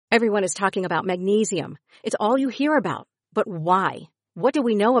Everyone is talking about magnesium. It's all you hear about. But why? What do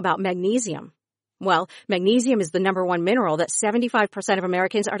we know about magnesium? Well, magnesium is the number one mineral that 75% of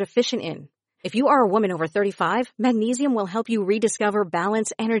Americans are deficient in. If you are a woman over 35, magnesium will help you rediscover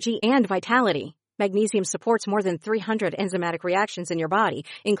balance, energy, and vitality. Magnesium supports more than 300 enzymatic reactions in your body,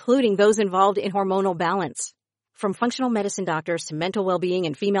 including those involved in hormonal balance. From functional medicine doctors to mental well-being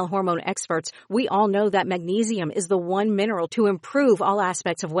and female hormone experts, we all know that magnesium is the one mineral to improve all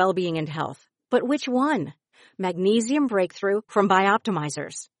aspects of well-being and health. But which one? Magnesium Breakthrough from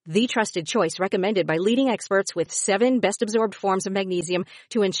Bioptimizers, the trusted choice recommended by leading experts with 7 best-absorbed forms of magnesium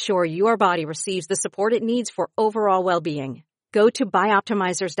to ensure your body receives the support it needs for overall well-being. Go to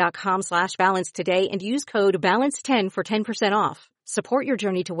bioptimizers.com/balance today and use code BALANCE10 for 10% off. Support your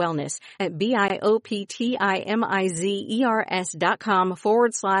journey to wellness at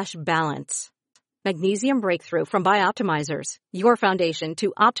bioptimizers.com/balance. Magnesium Breakthrough from Bioptimizers, your foundation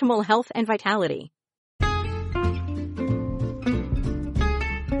to optimal health and vitality.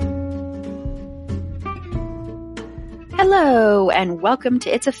 Hello, and welcome to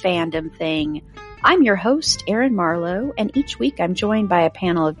It's a Fandom Thing. I'm your host, Erin Marlowe, and each week I'm joined by a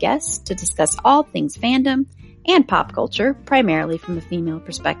panel of guests to discuss all things fandom and pop culture, primarily from the female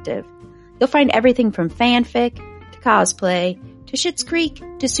perspective. You'll find everything from fanfic to cosplay to Schitt's Creek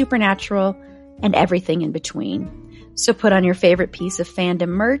to Supernatural and everything in between. So put on your favorite piece of fandom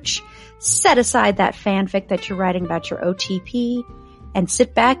merch, set aside that fanfic that you're writing about your OTP, and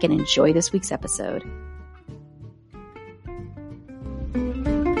sit back and enjoy this week's episode.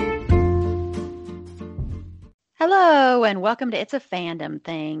 Hello, and welcome to It's a Fandom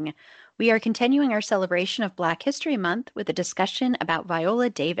Thing. We are continuing our celebration of Black History Month with a discussion about Viola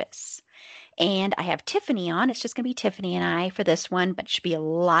Davis. And I have Tiffany on. It's just going to be Tiffany and I for this one, but it should be a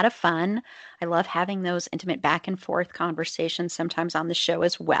lot of fun. I love having those intimate back and forth conversations sometimes on the show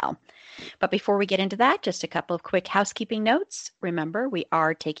as well. But before we get into that, just a couple of quick housekeeping notes. Remember, we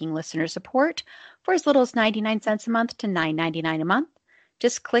are taking listener support for as little as 99 cents a month to $9.99 a month.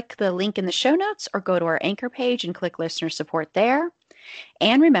 Just click the link in the show notes or go to our Anchor page and click listener support there.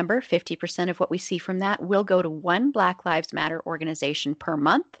 And remember, 50% of what we see from that will go to one Black Lives Matter organization per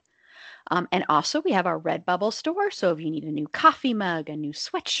month. And also, we have our Redbubble store. So if you need a new coffee mug, a new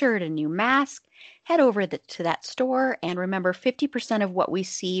sweatshirt, a new mask, head over to that store. And remember, 50% of what we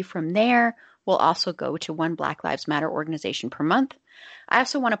see from there will also go to one Black Lives Matter organization per month. I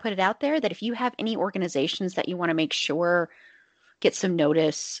also want to put it out there that if you have any organizations that you want to make sure get some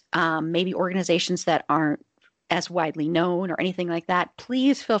notice, maybe organizations that aren't as widely known or anything like that,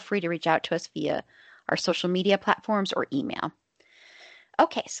 please feel free to reach out to us via our social media platforms or email.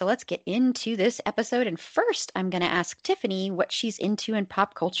 Okay, so let's get into this episode. And first, I'm going to ask Tiffany what she's into in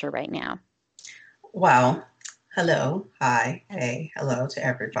pop culture right now. Well, hello, hi, hey, hello to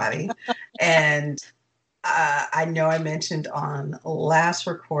everybody. And I know I mentioned on last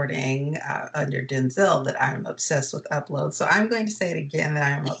recording under Denzel that I'm obsessed with Upload. So I'm going to say it again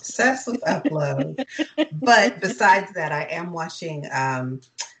that I'm obsessed with Upload. But besides that, I am watching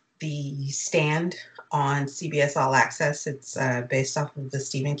The Stand on CBS All Access. It's based off of the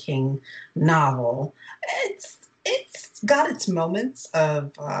Stephen King novel. It's got its moments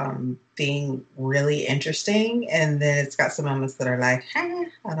of being really interesting, and then it's got some moments that are like, I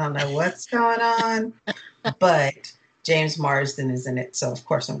don't know what's going on. But James Marsden is in it, so of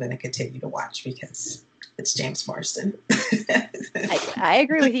course I'm going to continue to watch because it's James Marsden. I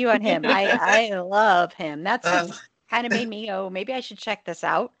agree with you on him. I love him. That's kind of made me go, maybe I should check this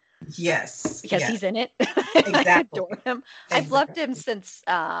out. Yes. Because he's in it. Exactly. I adore him. Exactly. I've loved him since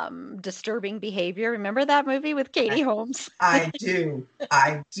Disturbing Behavior. Remember that movie with Katie Holmes? I do.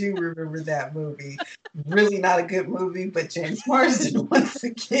 I do remember that movie. Really not a good movie, but James Marsden once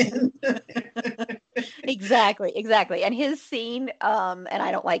again. Exactly. And his scene, and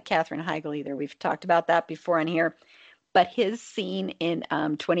I don't like Katherine Heigl either. We've talked about that before on here. But his scene in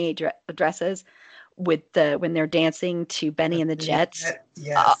 28 Dresses with when they're dancing to Benny and the Jets.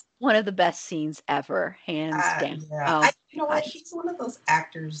 Yes. One of the best scenes ever, hands down. Yeah. You know what? He's one of those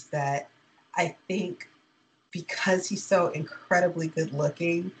actors that I think because he's so incredibly good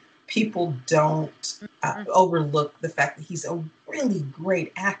looking, people don't overlook the fact that he's a really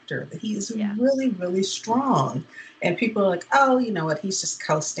great actor, that he is really, really strong. And people are like, oh, you know what? He's just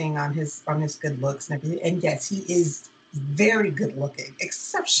coasting on his good looks and everything. And yes, he is very good looking,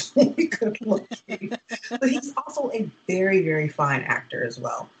 exceptionally good looking. But he's also a very, very fine actor as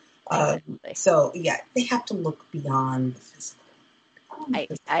well. So yeah, they have to look beyond the physical.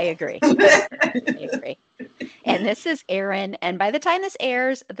 I agree. I agree. And this is Aaron. And by the time this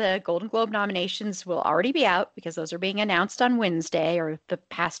airs, the Golden Globe nominations will already be out because those are being announced on Wednesday or the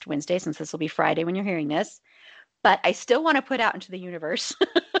past Wednesday, since this will be Friday when you're hearing this. But I still want to put out into the universe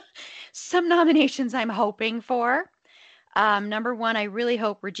some nominations I'm hoping for. Number one, I really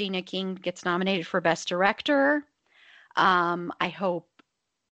hope Regina King gets nominated for Best Director. I hope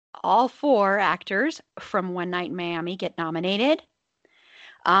all four actors from One Night in Miami get nominated.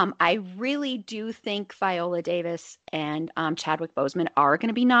 I really do think Viola Davis and Chadwick Boseman are going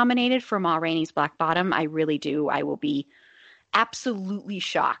to be nominated for Ma Rainey's Black Bottom. I really do. I will be absolutely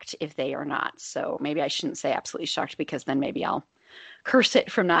shocked if they are not. So maybe I shouldn't say absolutely shocked, because then maybe I'll curse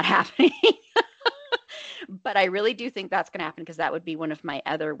it from not happening. But I really do think that's going to happen, because that would be one of my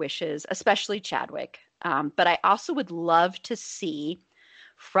other wishes, especially Chadwick. But I also would love to see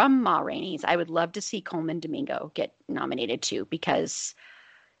from Ma Rainey's, I would love to see Coleman Domingo get nominated too, because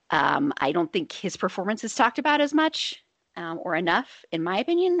I don't think his performance is talked about as much or enough, in my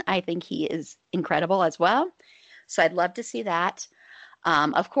opinion. I think he is incredible as well. So I'd love to see that.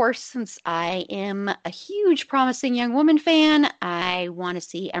 Of course, since I am a huge Promising Young Woman fan, I want to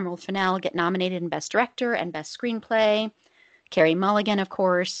see Emerald Fennell get nominated in Best Director and Best Screenplay. Carey Mulligan, of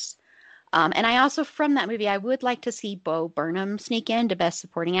course. And I also, from that movie, I would like to see Bo Burnham sneak in to Best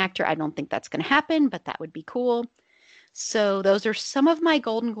Supporting Actor. I don't think that's going to happen, but that would be cool. So those are some of my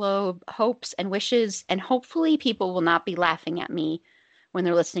Golden Globe hopes and wishes, and hopefully people will not be laughing at me when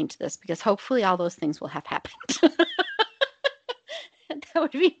they're listening to this, because hopefully all those things will have happened. That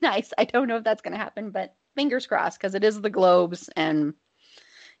would be nice. I don't know if that's going to happen, but fingers crossed, because it is the Globes, and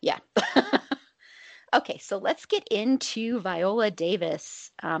yeah. Okay, so let's get into Viola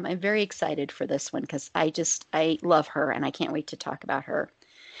Davis. I'm very excited for this one because I love her and I can't wait to talk about her.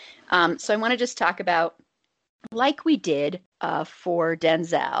 So I want to just talk about, like we did for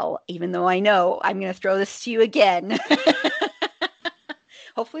Denzel, even though I know I'm going to throw this to you again.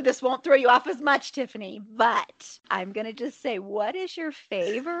 Hopefully this won't throw you off as much, Tiffany, but I'm going to just say, what is your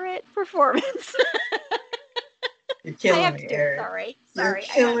favorite performance? You're killing me, to. Erin. Sorry. You're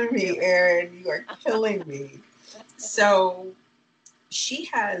killing me, Erin. You are killing me. So she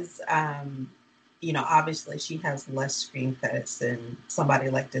has, obviously she has less screen credits than somebody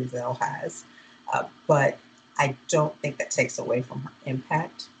like Denzel has, but I don't think that takes away from her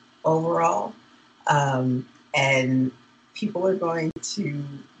impact overall. And people are going to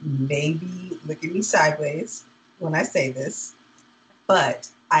maybe look at me sideways when I say this, but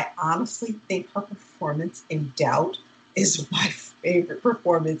I honestly think her performance in Doubt is my favorite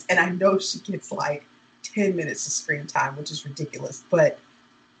performance. And I know she gets like 10 minutes of screen time, which is ridiculous. But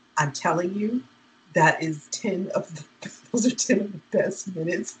I'm telling you, those are 10 of the best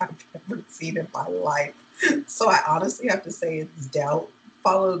minutes I've ever seen in my life. So I honestly have to say it's Doubt,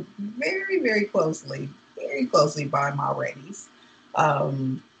 followed very, very closely by Ma Rainey's.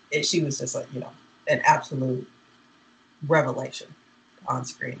 And she was just an absolute revelation on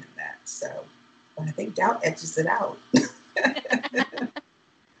screen in that. So, but I think Doubt edges it out.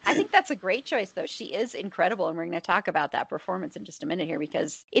 I think that's a great choice, though. She is incredible, and we're going to talk about that performance in just a minute here,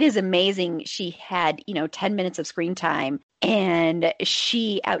 because it is amazing. She had 10 minutes of screen time, and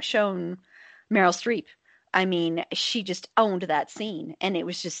she outshone Meryl Streep. I mean, she just owned that scene, and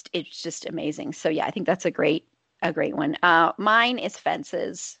it's just amazing. So yeah, I think that's a great one. Mine is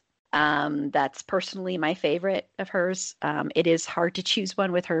Fences. That's personally my favorite of hers. It is hard to choose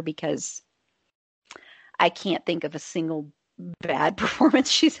one with her because I can't think of a single bad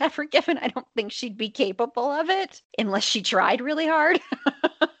performance she's ever given. I don't think she'd be capable of it unless she tried really hard.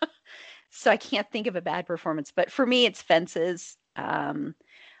 So I can't think of a bad performance, but for me, it's Fences.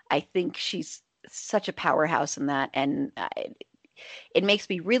 I think she's such a powerhouse in that, and it makes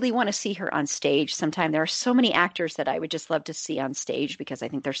me really want to see her on stage sometime. There are so many actors that I would just love to see on stage, because I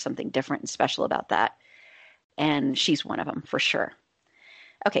think there's something different and special about that, and she's one of them for sure.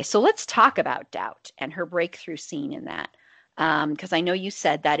 Okay, so let's talk about Doubt and her breakthrough scene in that, because I know you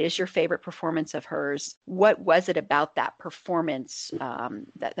said that is your favorite performance of hers. What was it about that performance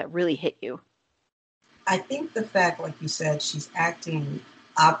that really hit you? I think the fact, like you said, she's acting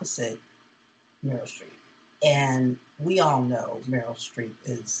opposite Meryl Streep. And we all know Meryl Streep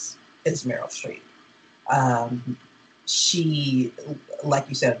is Meryl Streep. She, like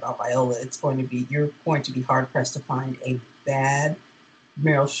you said about Viola, you're going to be hard pressed to find a bad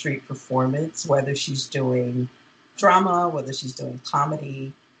Meryl Streep performance, whether she's doing drama, whether she's doing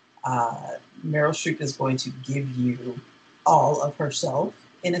comedy. Meryl Streep is going to give you all of herself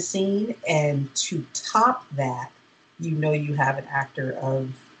in a scene, and to top that, you have an actor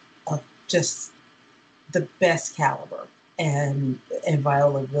of just the best caliber, and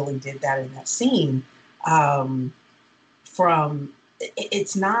Viola really did that in that scene. Um, from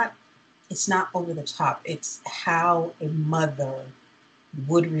it's not over the top. It's how a mother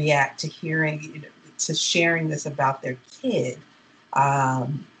would react to hearing, to sharing this about their kid.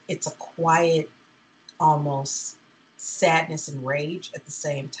 It's a quiet, almost sadness and rage at the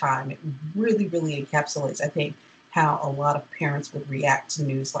same time. It really, really encapsulates, I think, how a lot of parents would react to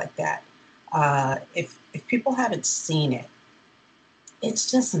news like that. If people haven't seen it,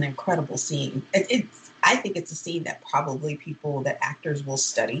 it's just an incredible scene. I think it's a scene that probably that actors will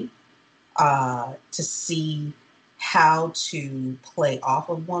study to see how to play off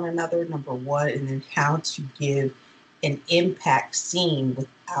of one another, number one, and then how to give an impact scene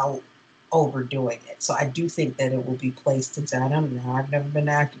without overdoing it. So I do think that it will be placed into, I don't know, I've never been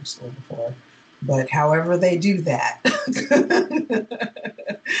to acting school before, but however they do that,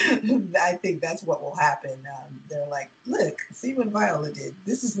 I think that's what will happen. They're like, look, see what Viola did.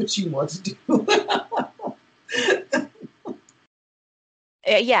 This is what you want to do.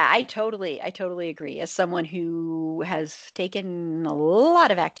 Yeah, I totally agree. As someone who has taken a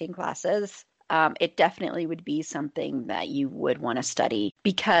lot of acting classes, it definitely would be something that you would want to study,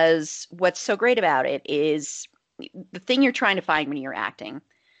 because what's so great about it is the thing you're trying to find when you're acting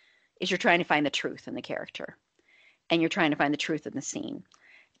is you're trying to find the truth in the character, and you're trying to find the truth in the scene.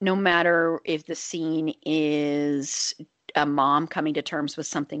 No matter if the scene is a mom coming to terms with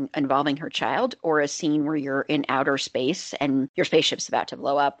something involving her child, or a scene where you're in outer space and your spaceship's about to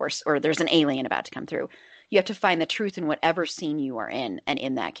blow up, or there's an alien about to come through. You have to find the truth in whatever scene you are in and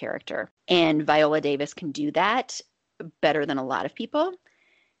in that character. And Viola Davis can do that better than a lot of people.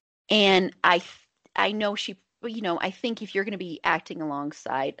 And I know she, I think if you're going to be acting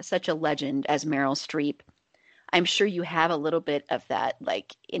alongside such a legend as Meryl Streep, I'm sure you have a little bit of that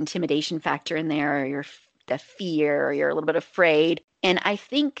like intimidation factor in there, or you're the fear, or you're a little bit afraid. And I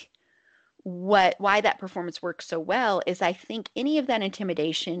think why that performance works so well is, I think any of that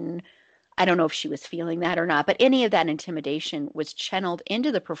intimidation, I don't know if she was feeling that or not, but any of that intimidation was channeled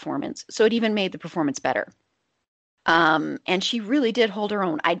into the performance, so it even made the performance better. And she really did hold her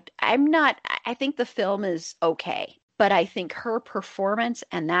own. I think the film is okay, but I think her performance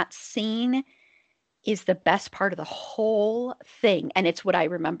and that scene is the best part of the whole thing. And it's what I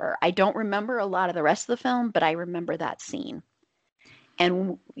remember. I don't remember a lot of the rest of the film, but I remember that scene.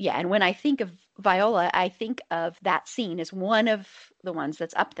 And yeah, and when I think of Viola, I think of that scene as one of the ones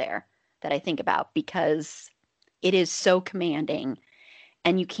that's up there that I think about, because it is so commanding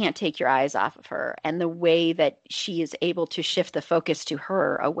and you can't take your eyes off of her. And the way that she is able to shift the focus to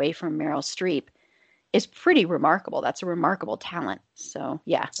her away from Meryl Streep is pretty remarkable. That's a remarkable talent. So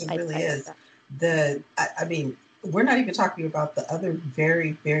yeah, it really is. I mean, we're not even talking about the other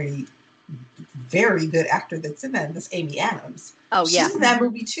very, very, very good actor that's in that, and that's Amy Adams. Oh, yeah. She's in that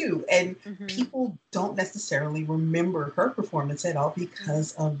movie too. And people don't necessarily remember her performance at all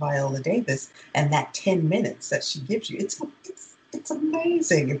because of Viola Davis and that 10 minutes that she gives you. It's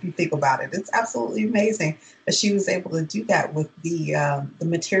amazing if you think about it. It's absolutely amazing that she was able to do that with the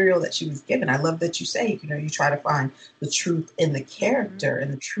material that she was given. I love that you say, you try to find the truth in the character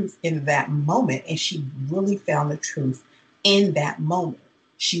and the truth in that moment. And she really found the truth in that moment.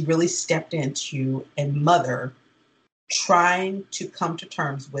 She really stepped into a mother trying to come to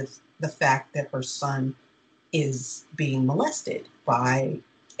terms with the fact that her son is being molested by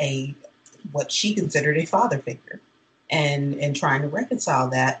what she considered a father figure, and trying to reconcile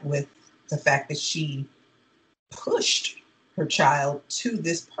that with the fact that she pushed her child to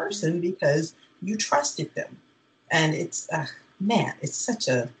this person because you trusted them. And it's man, it's such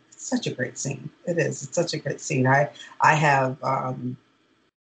a great scene. It is. It's such a great scene. I have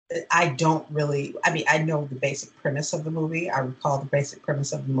I don't really, I mean, I know the basic premise of the movie. I recall the basic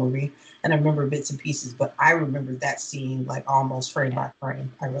premise of the movie, and I remember bits and pieces, but I remember that scene like almost frame by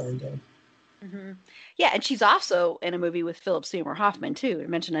frame. I really do. Mm-hmm. Yeah, and she's also in a movie with Philip Seymour Hoffman too. To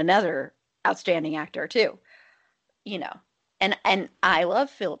mention another outstanding actor too. You know, and I love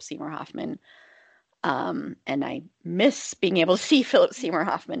Philip Seymour Hoffman. And I miss being able to see Philip Seymour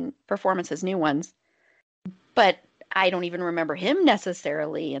Hoffman performances, new ones. But I don't even remember him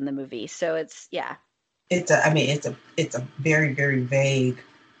necessarily in the movie. So it's It's a very, very vague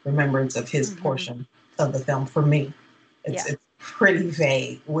remembrance of his portion of the film for me. It's pretty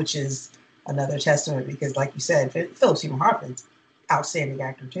vague, which is another testament because, like you said, Philip Seymour Hoffman's outstanding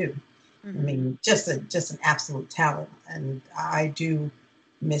actor too. I mean, just an absolute talent, and I do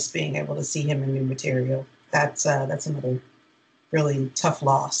miss being able to see him in new material. That's another really tough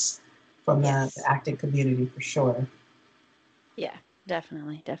loss from the acting community for sure. Yeah,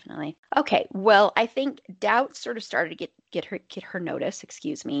 Definitely, definitely. Okay, well, I think Doubt sort of started to get her notice,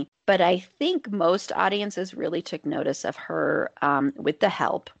 excuse me. But I think most audiences really took notice of her with The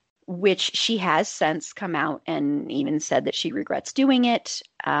Help, which she has since come out and even said that she regrets doing it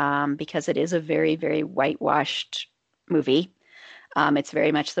because it is a very, very whitewashed movie. It's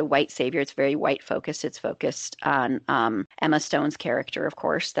very much the white savior. It's very white focused. It's focused on Emma Stone's character, of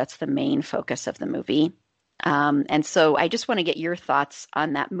course. That's the main focus of the movie. And so I just want to get your thoughts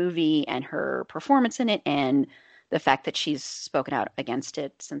on that movie and her performance in it and the fact that she's spoken out against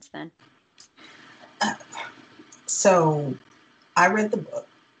it since then. So I read the book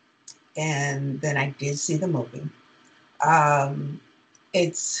and then I did see the movie. Um,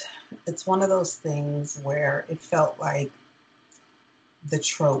 it's one of those things where it felt like the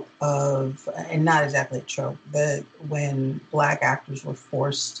trope of, and not exactly a trope, when Black actors were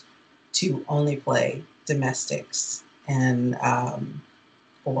forced to only play domestics and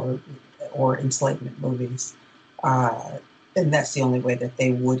or enslavement movies, and that's the only way that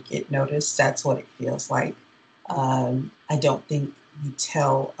they would get noticed. That's what it feels like. I don't think you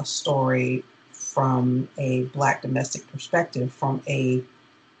tell a story from a Black domestic perspective from a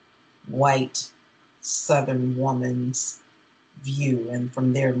white Southern woman's view and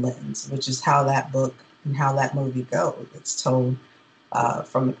from their lens, which is how that book and how that movie goes. It's told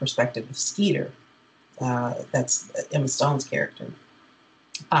from the perspective of Skeeter. That's Emma Stone's character.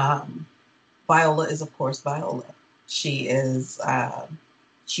 Viola is, of course, Viola. She is.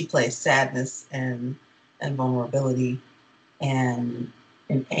 She plays sadness and vulnerability and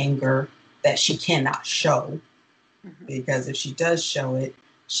anger that she cannot show, because if she does show it,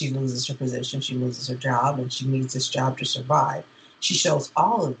 she loses her position, she loses her job, and she needs this job to survive. She shows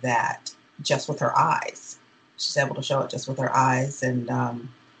all of that just with her eyes. She's able to show it just with her eyes, and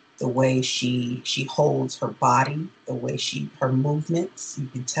the way she holds her body, the way her movements. You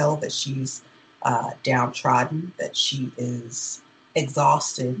can tell that she's downtrodden, that she is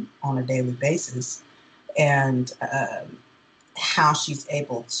exhausted on a daily basis, and how she's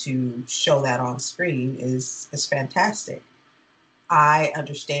able to show that on screen is fantastic. I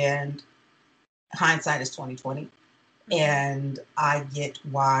understand hindsight is 2020, and I get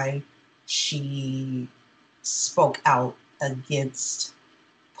why she spoke out against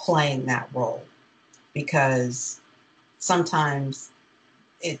playing that role, because sometimes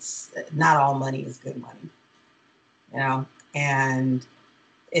it's not all money is good money, you know, and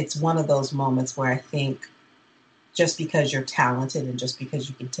it's one of those moments where I think just because you're talented and just because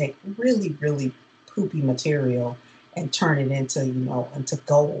you can take really, really poopy material and turn it into, into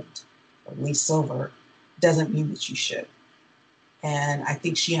gold, or at least silver, doesn't mean that you should. And I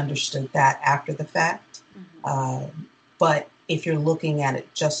think she understood that after the fact. But if you're looking at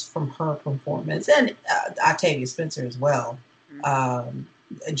it just from her performance, and Octavia Spencer as well,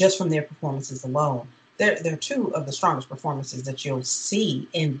 just from their performances alone, they're two of the strongest performances that you'll see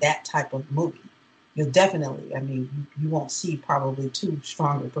in that type of movie. You'll definitely, you won't see probably two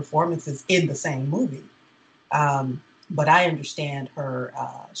stronger performances in the same movie. But I understand her.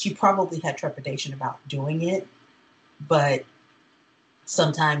 She probably had trepidation about doing it, but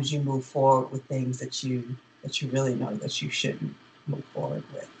sometimes you move forward with things that you really know that you shouldn't move forward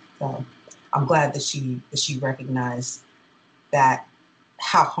with. So I'm glad that she recognized that,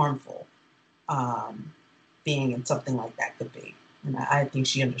 how harmful being in something like that could be. And I think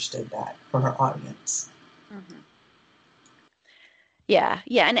she understood that for her audience. Mm-hmm. Yeah,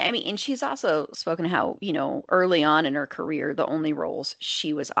 yeah, and and she's also spoken how, early on in her career, the only roles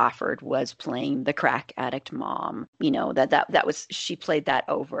she was offered was playing the crack addict mom. That was, she played that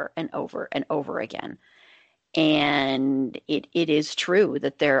over and over and over again. And it is true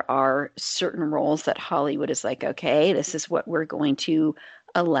that there are certain roles that Hollywood is like, okay, this is what we're going to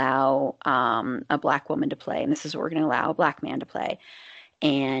allow a Black woman to play, and this is what we're going to allow a Black man to play.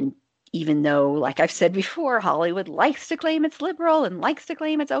 And even though, like I've said before, Hollywood likes to claim it's liberal and likes to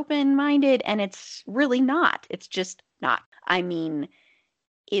claim it's open-minded, and it's really not. It's just not.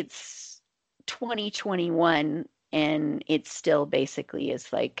 It's 2021, and it still basically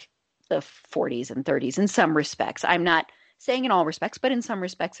is like the 40s and 30s in some respects. I'm not saying in all respects, but in some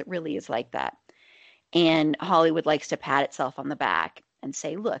respects, it really is like that. And Hollywood likes to pat itself on the back and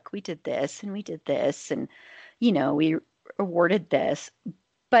say, look, we did this and we did this, and, we awarded this.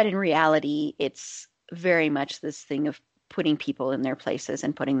 But in reality, it's very much this thing of putting people in their places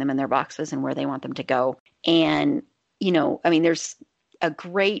and putting them in their boxes and where they want them to go. And, there's a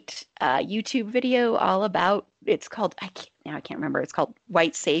great YouTube video all about, it's called, I can't remember, it's called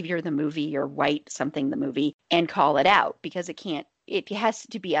White Savior the movie, or White something the movie, and call it out, because it can't it has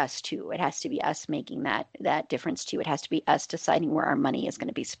to be us too. It has to be us making that difference too. It has to be us deciding where our money is going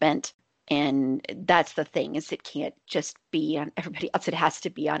to be spent. And that's the thing, is it can't just be on everybody else. It has to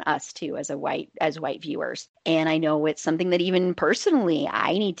be on us too, as white viewers. And I know it's something that even personally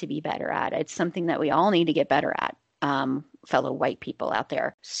I need to be better at. It's something that we all need to get better at, fellow white people out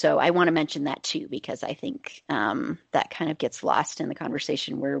there. So I want to mention that too, because I think that kind of gets lost in the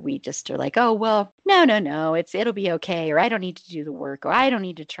conversation where we just are like, oh, well, no, it'll be okay. Or I don't need to do the work, or I don't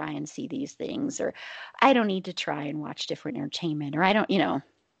need to try and see these things, or I don't need to try and watch different entertainment, or I don't,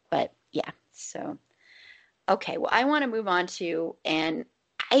 but yeah. So, okay. Well, I want to move on to, and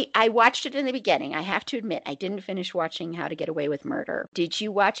I watched it in the beginning. I have to admit, I didn't finish watching How to Get Away with Murder. Did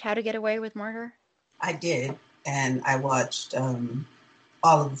you watch How to Get Away with Murder? I did, and I watched all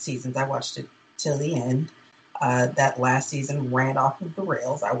of the seasons. I watched it till the end. That last season ran off of the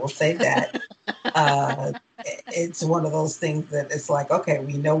rails. I will say that. It's one of those things that it's like, okay,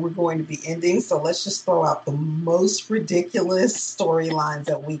 we know we're going to be ending, so let's just throw out the most ridiculous storylines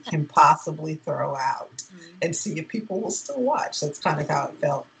that we can possibly throw out and see if people will still watch. That's kind of how it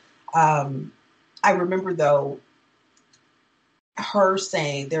felt. I remember, though, her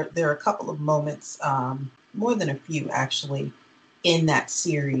saying there are a couple of moments, more than a few actually, in that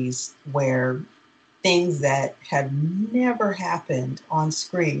series where things that have never happened on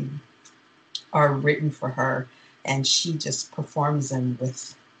screen are written for her, and she just performs them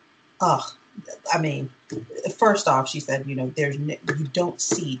with, I mean, first off, she said, you don't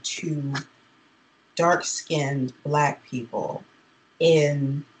see two dark-skinned Black people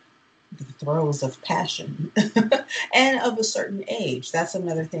in the throes of passion and of a certain age. That's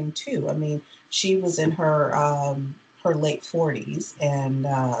another thing too. I mean, she was in her late 40s, and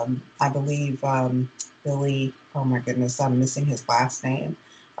I believe Billy, oh my goodness, I'm missing his last name,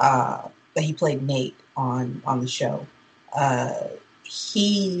 but he played Nate on the show.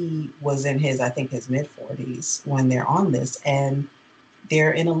 He was in his mid 40s when they're on this, and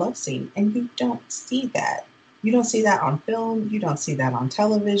they're in a love scene, and you don't see that. You don't see that on film. You don't see that on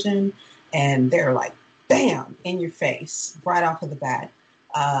television. And they're like, bam, in your face, right off of the bat.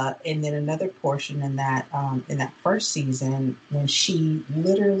 And then another portion in that first season, when she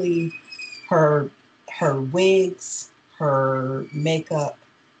literally, her wigs, her makeup,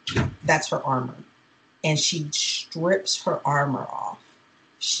 that's her armor. And she strips her armor off.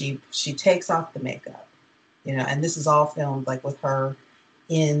 She takes off the makeup, and this is all filmed like with her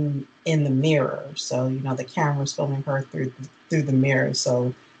in the mirror. So, the camera's filming her through the mirror.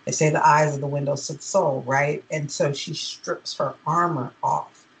 So they say the eyes are the windows to the soul, right? And so she strips her armor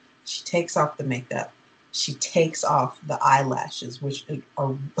off. She takes off the makeup. She takes off the eyelashes, which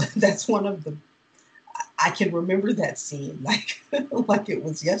are, that's one of the, I can remember that scene like it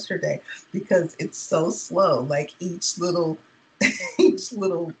was yesterday, because it's so slow. Like each little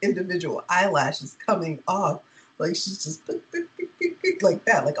individual eyelash is coming off. Like she's just like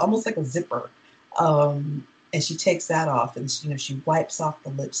that, like almost like a zipper. And she takes that off, and she wipes off the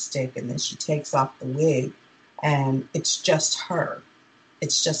lipstick, and then she takes off the wig, and it's just her.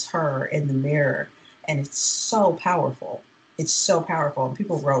 It's just her in the mirror, and it's so powerful. It's so powerful, and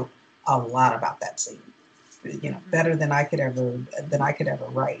people wrote a lot about that scene. Better than I could ever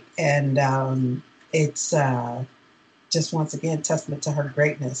write, and it's just once again testament to her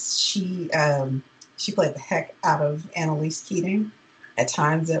greatness. She played the heck out of Annalise Keating. At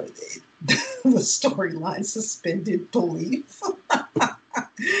times, the storyline suspended belief,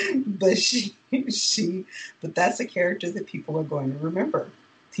 but that's a character that people are going to remember.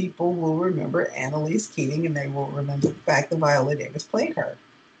 People will remember Annalise Keating, and they will remember the fact that Viola Davis played her.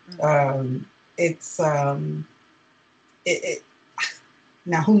 Now,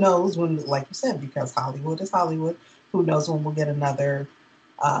 who knows when, like you said, because Hollywood is Hollywood, who knows when we'll get another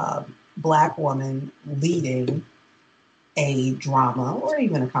Black woman leading a drama or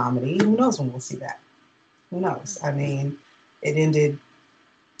even a comedy. Who knows when we'll see that? Who knows? I mean, it ended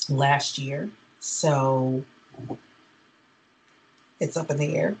last year, so it's up in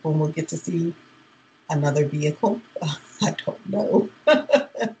the air when we'll get to see another vehicle. I don't know.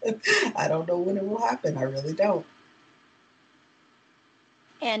 I don't know when it will happen. I really don't.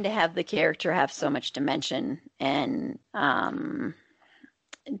 And to have the character have so much dimension, and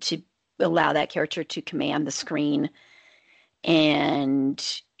to allow that character to command the screen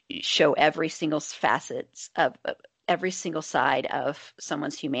and show every single facets of every single side of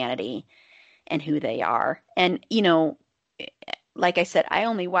someone's humanity and who they are. And, like I said, I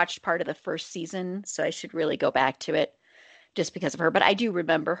only watched part of the first season, so I should really go back to it just because of her. But I do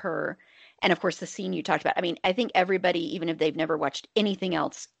remember her. And of course, the scene you talked about. I mean, I think everybody, even if they've never watched anything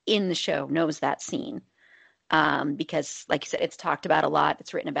else in the show, knows that scene. because, like you said, it's talked about a lot.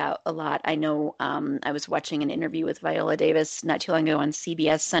 It's written about a lot. I know I was watching an interview with Viola Davis not too long ago on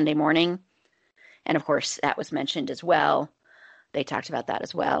CBS Sunday Morning. And of course, that was mentioned as well. They talked about that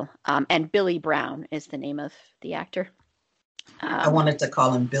as well. And Billy Brown is the name of the actor. I wanted to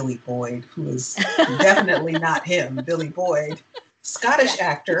call him Billy Boyd, who is definitely not him. Billy Boyd, Scottish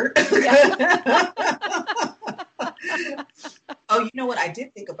actor. Oh, you know what I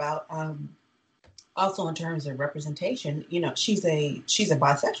did think about? Also, in terms of representation, she's a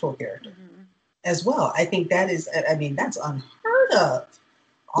bisexual character as well. I think that's unheard of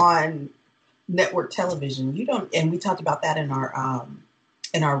on network television. And we talked about that in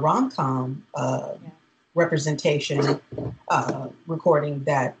our rom-com representation recording,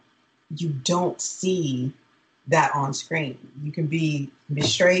 that you don't see that on screen. You can be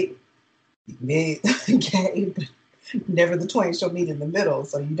straight, you can be gay, but never the twain shall meet in the middle.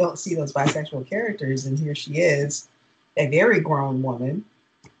 So you don't see those bisexual characters. And here she is, a very grown woman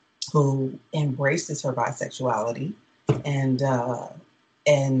who embraces her bisexuality and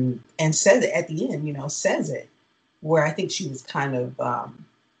says it at the end, says it, where I think she was kind of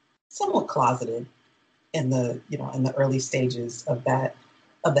somewhat closeted in the early stages of that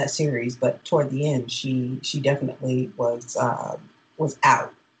series, but toward the end, she definitely was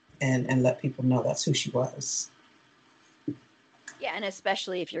out and let people know that's who she was. Yeah, and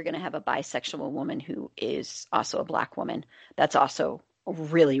especially if you're going to have a bisexual woman who is also a Black woman, that's also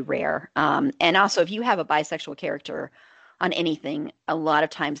really rare. And also, if you have a bisexual character on anything, a lot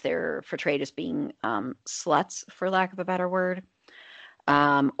of times they're portrayed as being sluts, for lack of a better word,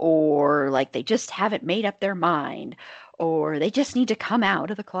 or like they just haven't made up their mind, or they just need to come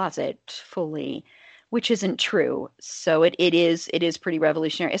out of the closet fully, which isn't true. So it is pretty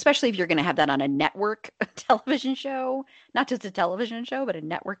revolutionary, especially if you're going to have that on a network television show, not just a television show, but a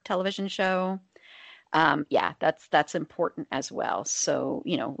network television show. Yeah, that's important as well. So,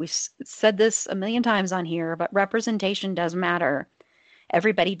 we've said this a million times on here, but representation does matter.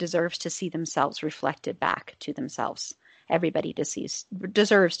 Everybody deserves to see themselves reflected back to themselves. Everybody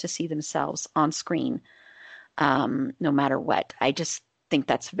deserves to see themselves on screen, no matter what. I just think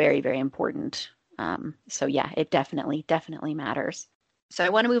that's very, very important. So yeah, it definitely matters. So I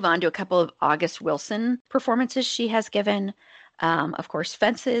want to move on to a couple of August Wilson performances she has given. Of course,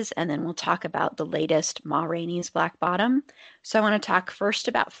 Fences, and then we'll talk about the latest Ma Rainey's Black Bottom. So I want to talk first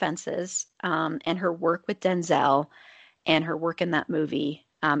about Fences and her work with Denzel and her work in that movie.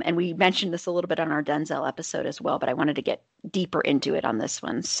 And we mentioned this a little bit on our Denzel episode as well, but I wanted to get deeper into it on this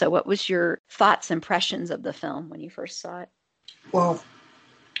one. So what was your thoughts, impressions of the film when you first saw it? Well,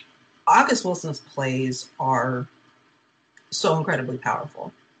 August Wilson's plays are so incredibly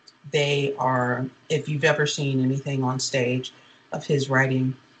powerful. They are, if you've ever seen anything on stage of his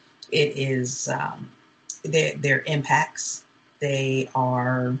writing, it is their impacts. They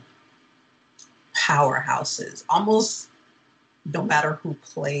are powerhouses, almost no matter who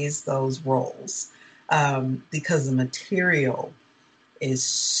plays those roles, because the material is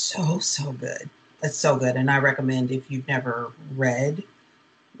so good. It's so good. And I recommend, if you've never read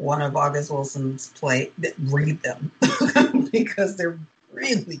one of August Wilson's plays, read them because they're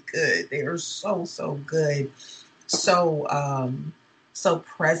really good. They are so good. So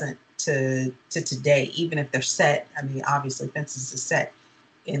present to today, even if they're set. I mean, obviously Fences is set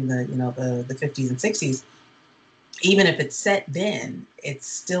in the 50s and 60s. Even if it's set then, it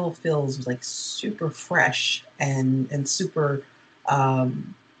still feels like super fresh and super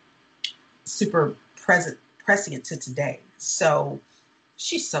prescient to today. So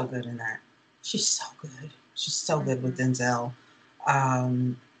she's so good in that. She's so good. She's so good with Denzel.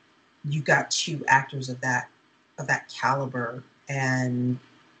 You got two actors of that caliber, and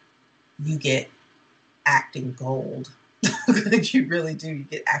you get acting gold. You really do. You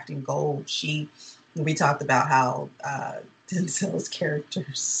get acting gold. We talked about how Denzel's character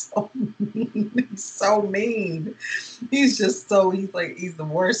is so mean. He's so mean. He's the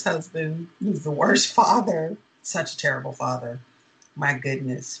worst husband. He's the worst father. Such a terrible father. My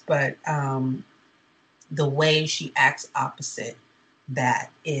goodness. But the way she acts opposite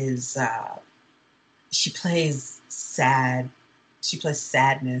that is, she plays sad. She plays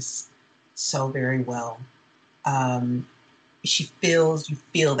sadness so very well. You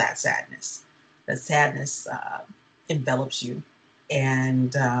feel that sadness. That sadness envelops you,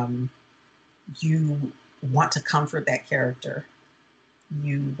 and you want to comfort that character.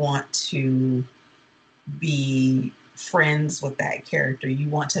 You want to be friends with that character. You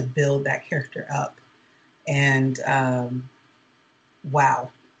want to build that character up. And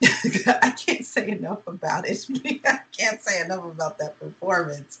wow, I can't say enough about it. I can't say enough about that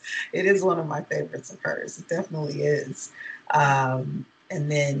performance. It is one of my favorites of hers. It definitely is. And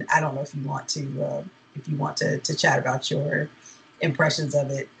then I don't know if you want to chat about your impressions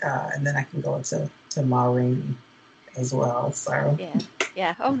of it, and then I can go into Maureen as well. So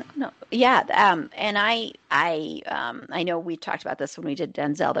yeah. Oh no. Yeah. And I know we talked about this when we did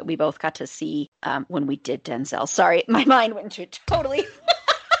Denzel, that we both got to see when we did Denzel. Sorry, my mind went to totally.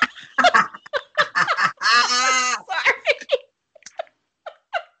 Sorry.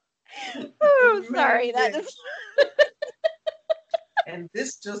 Oh, sorry. That is. And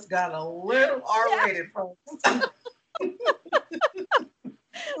this just got a little R-rated, folks.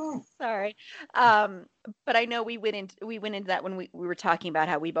 Sorry. But I know we went into that when we were talking about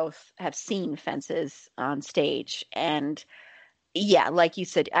how we both have seen Fences on stage. And yeah, like you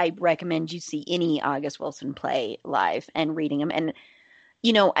said, I recommend you see any August Wilson play live and reading them. And,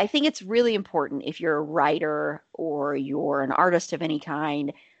 I think it's really important if you're a writer or you're an artist of any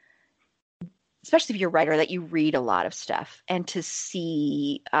kind, especially if you're a writer, that you read a lot of stuff and to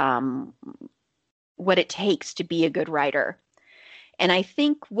see what it takes to be a good writer. And I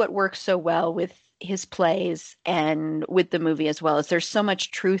think what works so well with his plays and with the movie as well is there's so much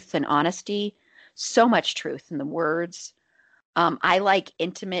truth and honesty, so much truth in the words. I like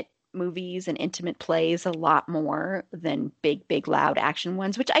intimate movies and intimate plays a lot more than big, loud action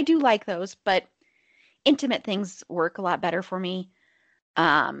ones, which I do like those, but intimate things work a lot better for me.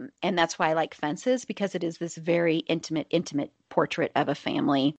 And that's why I like Fences, because it is this very intimate portrait of a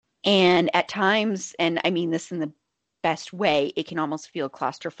family. And at times, and I mean this in the best way, it can almost feel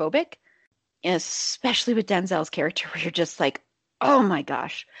claustrophobic, especially with Denzel's character, where you're just like, oh my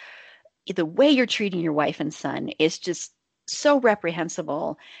gosh, the way you're treating your wife and son is just so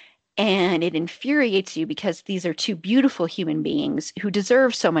reprehensible. And it infuriates you because these are two beautiful human beings who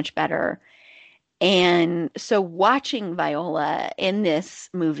deserve so much better. And so watching Viola in this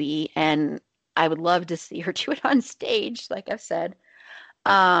movie, and I would love to see her do it on stage, like I've said,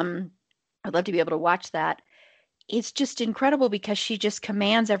 I'd love to be able to watch that. It's just incredible because she just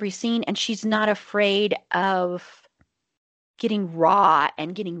commands every scene, and she's not afraid of getting raw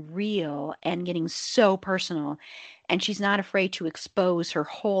and getting real and getting so personal. And she's not afraid to expose her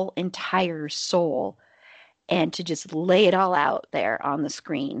whole entire soul and to just lay it all out there on the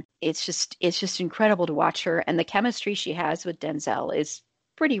screen. It's just incredible to watch her. And the chemistry she has with Denzel is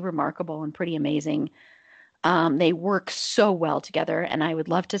pretty remarkable and pretty amazing. They work so well together, and I would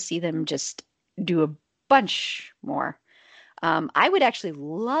love to see them just do a bunch more. I would actually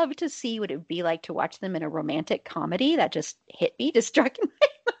love to see what it would be like to watch them in a romantic comedy. That just hit me, just struck in my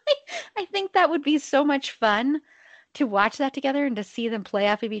mind. I think that would be so much fun to watch that together and to see them play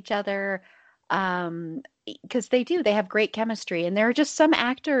off of each other. Because they have great chemistry, and there are just some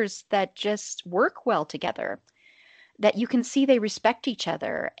actors that just work well together, that you can see they respect each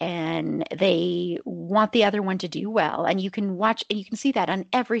other and they want the other one to do well. And you can watch, and you can see that on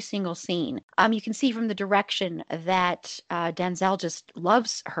every single scene. You can see from the direction that Denzel just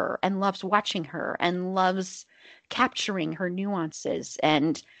loves her and loves watching her and loves capturing her nuances.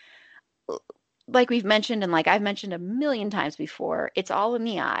 And like we've mentioned, and like I've mentioned a million times before, it's all in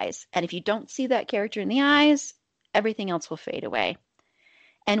the eyes. And if you don't see that character in the eyes, everything else will fade away.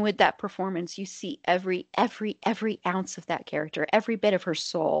 And with that performance, you see every ounce of that character, every bit of her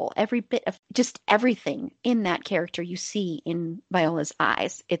soul, every bit of just everything in that character you see in Viola's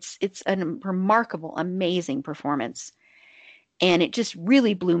eyes. It's a remarkable, amazing performance. And it just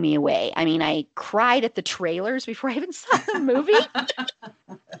really blew me away. I mean, I cried at the trailers before I even saw the movie.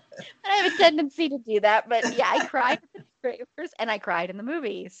 I have a tendency to do that, but yeah, I cried at the trailers and I cried in the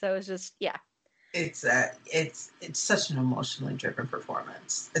movie. So it's just, yeah. It's such an emotionally driven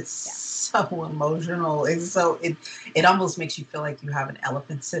performance. It's so emotional. It almost makes you feel like you have an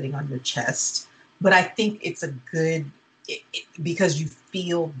elephant sitting on your chest. But I think it's a good because you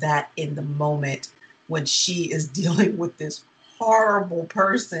feel that in the moment when she is dealing with this horrible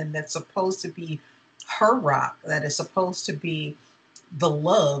person that's supposed to be her rock, that is supposed to be the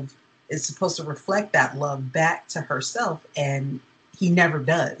love, is supposed to reflect that love back to herself, and he never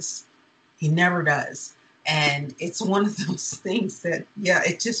does. He never does. And it's one of those things that,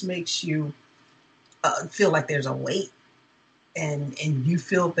 it just makes you feel like there's a weight. And you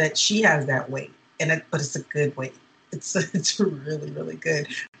feel that she has that weight. But it's a good weight. It's really, really good.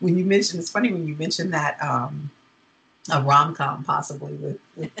 It's funny when you mention that a rom-com possibly with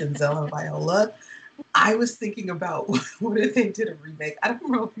Denzel and Viola. I was thinking about what if they did a remake. I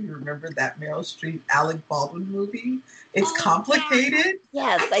don't know if you remember that Meryl Streep, Alec Baldwin movie. It's Oh, complicated.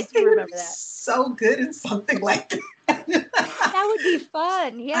 yeah. Yes, I I just do think it would remember be that. so good in something like that. That would be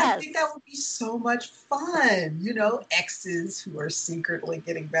fun. I Yes. think that would be so much fun. Exes who are secretly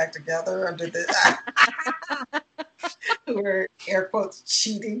getting back together under the who are air quotes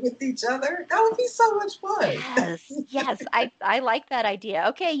cheating with each other. That would be so much fun. Yes. Yes. I like that idea.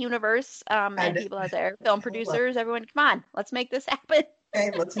 Okay, universe, and And people out there, film I love producers, everyone, come on, let's make this happen.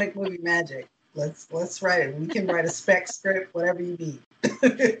 Hey, let's make movie magic. Let's write it. We can write a spec script, whatever you need.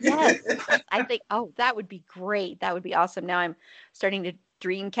 Yes. I think, oh, that would be great. That would be awesome. Now I'm starting to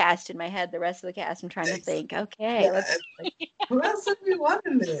dream cast in my head the rest of the cast. I'm trying to Thanks. think, okay, Yeah. let's Who else would we want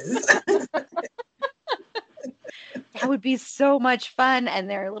in this? that would be so much fun. And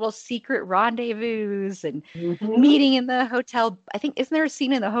there are little secret rendezvous and Mm-hmm. meeting in the hotel. I think, isn't there a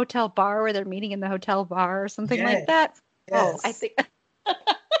scene in the hotel bar where they're meeting in the hotel bar or something like Yes. that? Oh, I Yes. think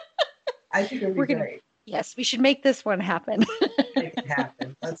I think it would be we're gonna, great. yes, we should make this one happen. Make it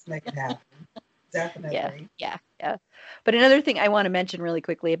happen. Let's make it happen. Yeah, Definitely. yeah, yeah. But another thing I want to mention really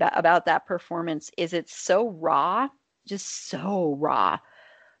quickly about that performance is it's so raw, just so raw.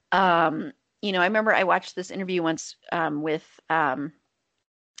 Um, I remember I watched this interview once with oh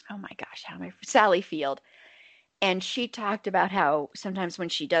my gosh, how am I Sally Field, and she talked about how sometimes when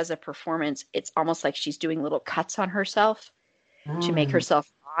she does a performance, it's almost like she's doing little cuts on herself to make Mm.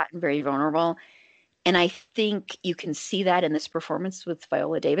 herself raw and very vulnerable. And I think you can see that in this performance with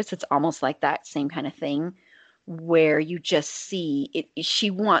Viola Davis. It's almost like that same kind of thing where you just see it. She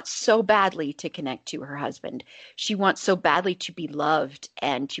wants so badly to connect to her husband. She wants so badly to be loved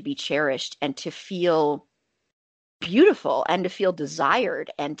and to be cherished and to feel beautiful and to feel desired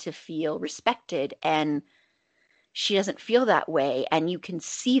and to feel respected. And she doesn't feel that way. And you can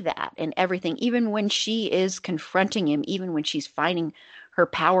see that in everything. Even when she is confronting him, even when she's finding her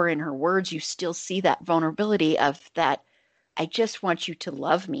power in her words, you still see that vulnerability of that. I just want you to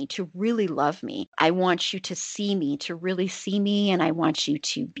love me, to really love me. I want you to see me, to really see me. And I want you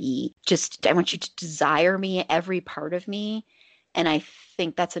to I want you to desire me, every part of me. And I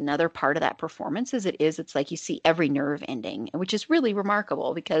think that's another part of that performance it's like you see every nerve ending, which is really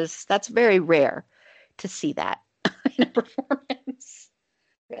remarkable because that's very rare to see that in a performance.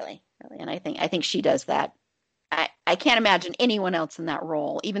 Really, really. And I think she does that. I can't imagine anyone else in that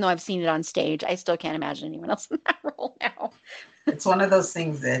role. Even though I've seen it on stage, I still can't imagine anyone else in that role now. It's one of those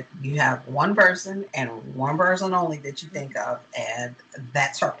things that you have one person and one person only that you think of, and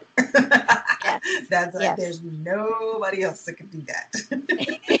that's her. Yes. That's Yes. There's nobody else that can do that.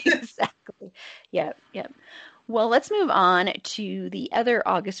 Exactly. Yep. Yep. Well, let's move on to the other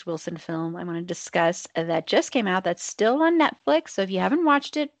August Wilson film I want to discuss that just came out that's still on Netflix. So if you haven't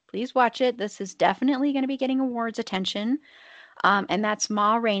watched it, please watch it. This is definitely going to be getting awards attention. And that's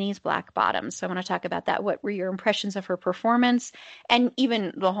Ma Rainey's Black Bottom. So I want to talk about that. What were your impressions of her performance and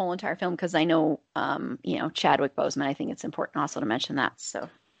even the whole entire film? Because I know, Chadwick Boseman, I think it's important also to mention that.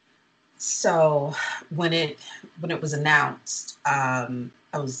 So when it was announced, I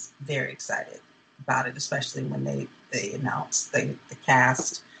was very excited about it, especially when they announced the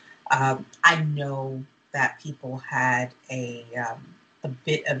cast. I know that people had a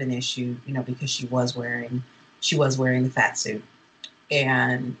bit of an issue, because she was wearing the fat suit,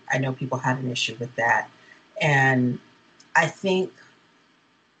 and I know people had an issue with that. And I think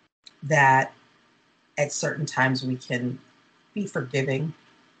that at certain times we can be forgiving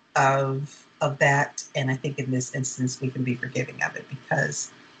of that, and I think in this instance we can be forgiving of it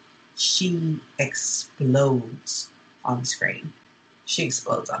because she explodes on the screen. She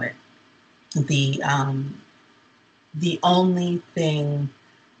explodes on it. The only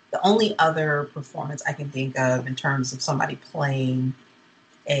other performance I can think of in terms of somebody playing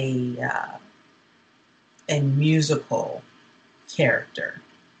a musical character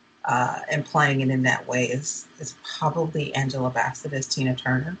and playing it in that way is probably Angela Bassett as Tina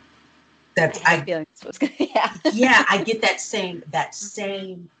Turner. I had a feeling this was going to, yeah. Yeah, I get that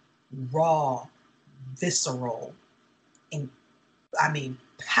same raw, visceral, and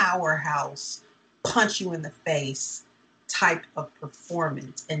powerhouse, punch you in the face type of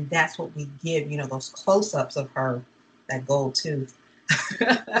performance, and that's what we give. Those close-ups of her, that gold tooth, and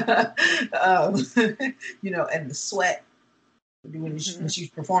the sweat when she's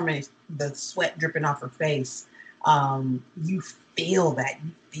performing, the sweat dripping off her face. You feel that.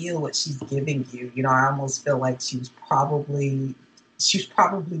 You feel what she's giving you. I almost feel like she was probably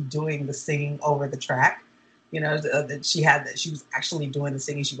doing the singing over the track. That she was actually doing the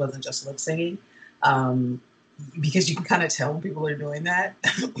singing. She wasn't just lip singing. because you can kind of tell when people are doing that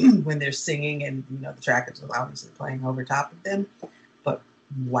when they're singing and the track is obviously playing over top of them. But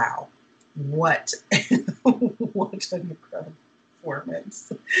wow, what what an incredible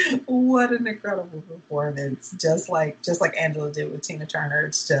performance! What an incredible performance! Just like Angela did with Tina Turner.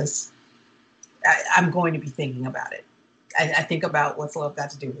 It's just I'm going to be thinking about it. I think about What's Love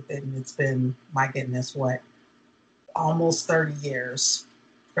Got to Do with It, and it's been, my goodness, what, almost 30 years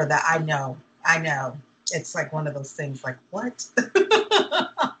for that. I know. It's like one of those things like, what?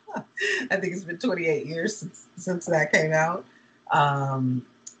 I think it's been 28 years since that came out. And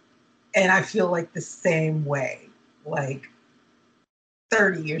I feel like the same way, like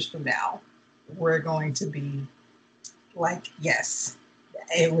 30 years from now, we're going to be like, yes,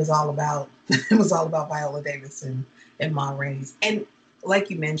 it was all about Viola Davis and Ma Rainey's. And like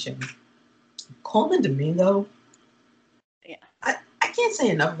you mentioned, Coleman Domingo. Yeah. I can't say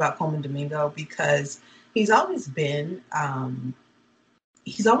enough about Coleman Domingo because he's always been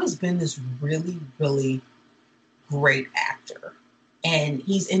this really, really great actor. And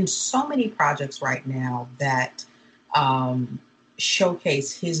he's in so many projects right now that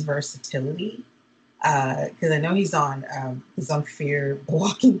showcase his versatility. Because I know he's on Fear the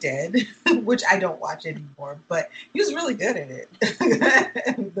Walking Dead, which I don't watch anymore, but he was really good at it.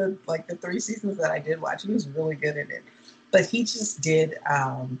 the 3 seasons that I did watch, he was really good at it. But he just did,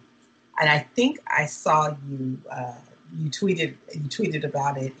 and I think I saw you tweeted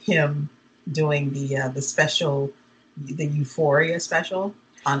about it, him doing the special, the Euphoria special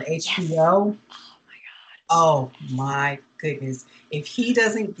on HBO. Yes. Oh my goodness. If he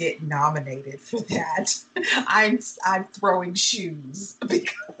doesn't get nominated for that, I'm throwing shoes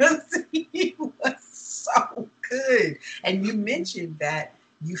because he was so good. And you mentioned that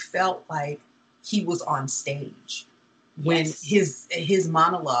you felt like he was on stage. When his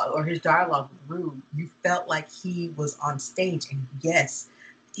monologue or his dialogue grew, you felt like he was on stage. And yes,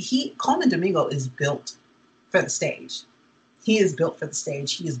 Coleman Domingo is built for the stage. He is built for the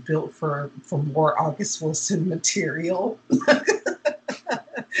stage. He is built for more August Wilson material.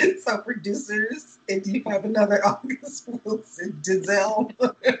 So producers, if you have another August Wilson, Giselle,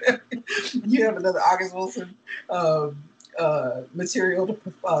 you have another August Wilson material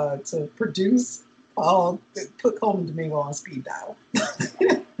to produce, put Coleman Domingo on speed dial.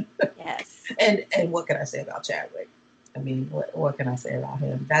 Yes. And what can I say about Chadwick? I mean, what can I say about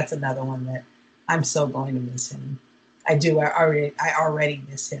him? That's another one that I'm so going to miss him. I do. I already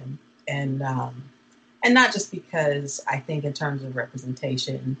miss him, and not just because I think in terms of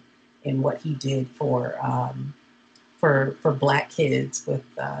representation in what he did for Black kids with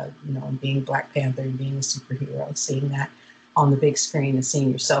being Black Panther and being a superhero, seeing that on the big screen and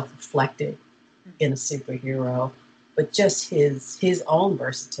seeing yourself reflected in a superhero, but just his own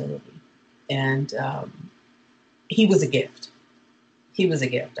versatility, and he was a gift. He was a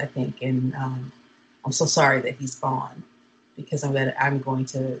gift, I think, and I'm so sorry that he's gone because I'm going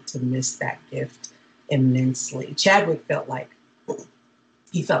to miss that gift immensely. Chadwick felt like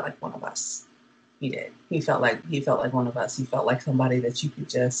one of us. He did. He felt like one of us. He felt like somebody that you could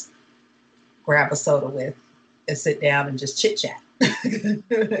just grab a soda with and sit down and just chit chat.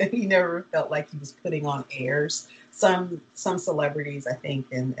 He never felt like he was putting on airs. Some celebrities, I think,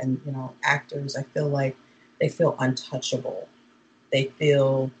 and actors, I feel like they feel untouchable. They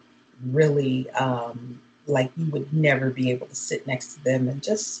feel really like you would never be able to sit next to them and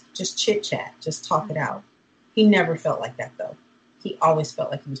just chit chat, just talk it out. He never felt like that though. He always felt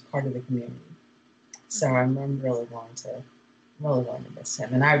like he was part of the community. So I'm really going to miss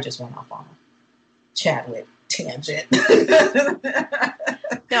him. And I just went off on a Chadwick tangent.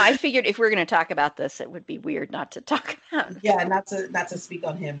 No, I figured if we're going to talk about this, it would be weird not to talk about. Yeah, not to speak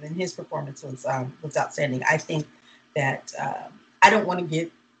on him. And his performance was outstanding. I think that I don't want to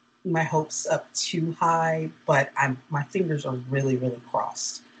get my hopes up too high, but my fingers are really, really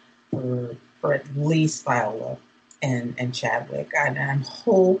crossed for at least Viola and Chadwick. And I'm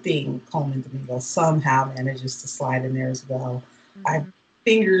hoping Coleman Domingo somehow manages to slide in there as well. Mm-hmm. I have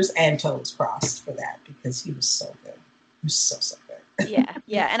fingers and toes crossed for that because he was so good. He was so good.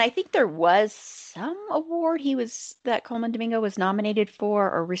 Yeah. And I think there was some award that Coleman Domingo was nominated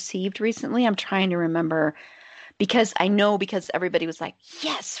for or received recently. I'm trying to remember because everybody was like,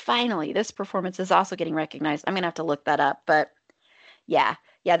 yes, finally, this performance is also getting recognized. I'm going to have to look that up. But yeah,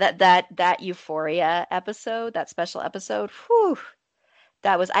 that Euphoria episode, that special episode, whew,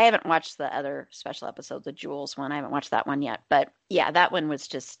 I haven't watched the other special episode, the Jules one. I haven't watched that one yet. But yeah, that one was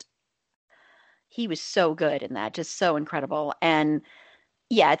he was so good in that, just so incredible. And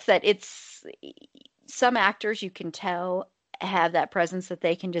yeah, it's some actors you can tell have that presence that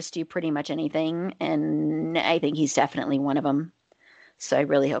they can just do pretty much anything. And I think he's definitely one of them. So I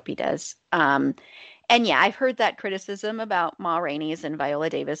really hope he does. And yeah, I've heard that criticism about Ma Rainey's and Viola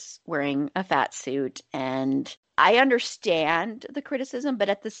Davis wearing a fat suit. And I understand the criticism, but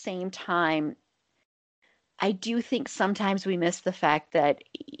at the same time, I do think sometimes we miss the fact that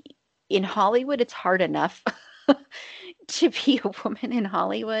in Hollywood, it's hard enough to be a woman in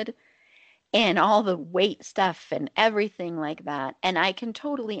Hollywood and all the weight stuff and everything like that. And I can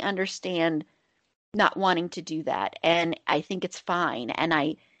totally understand not wanting to do that. And I think it's fine. And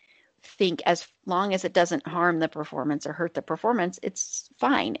I think as long as it doesn't harm the performance or hurt the performance, it's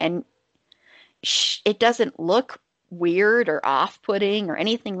fine. And it doesn't look weird or off-putting or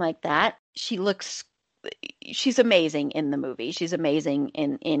anything like that. She's amazing in the movie. She's amazing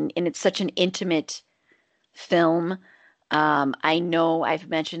in it's such an intimate film. I know I've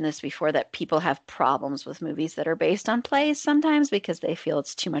mentioned this before that people have problems with movies that are based on plays sometimes because they feel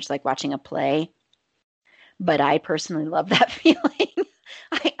it's too much like watching a play. But I personally love that feeling.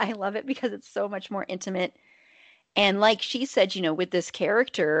 I love it because it's so much more intimate. And like she said, with this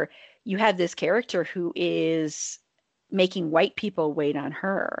character, you have this character who is making white people wait on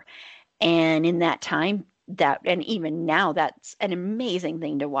her. And in that time, and even now, that's an amazing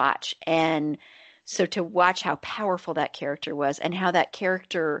thing to watch. And so to watch how powerful that character was and how that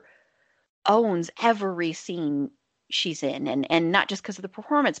character owns every scene she's in, and not just because of the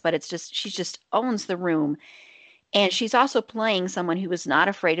performance, but she just owns the room. And she's also playing someone who is not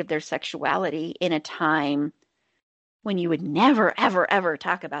afraid of their sexuality in a time when you would never, ever, ever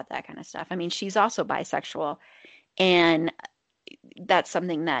talk about that kind of stuff. I mean, she's also bisexual, and that's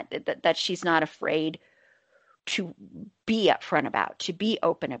something that she's not afraid to be upfront about, to be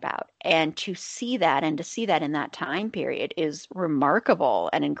open about, and to see that in that time period is remarkable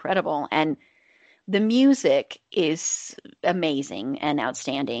and incredible. And the music is amazing and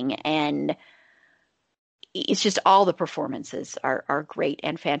outstanding, and it's just all the performances are great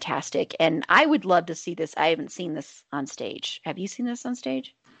and fantastic. And I would love to see this. I haven't seen this on stage. Have you seen this on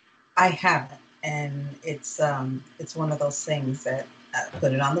stage? I haven't, and it's one of those things that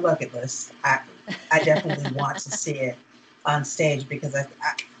put it on the bucket list. I definitely want to see it on stage because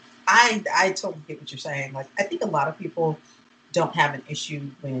I totally get what you're saying. Like, I think a lot of people don't have an issue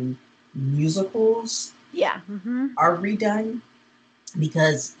when musicals are redone,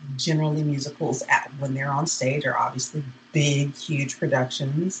 because generally musicals when they're on stage are obviously big, huge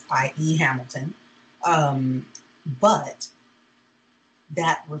productions, i.e. Hamilton. But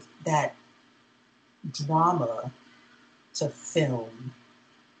that drama to film,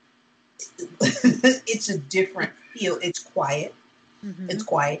 it's a different feel. It's quiet. Mm-hmm. It's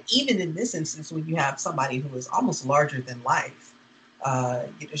quiet. Even in this instance, when you have somebody who is almost larger than life.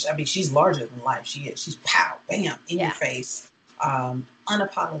 She's larger than life. She's pow, bam, in your face.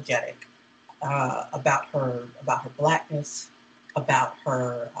 Unapologetic about her blackness, about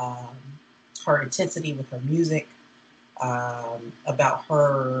her intensity with her music, about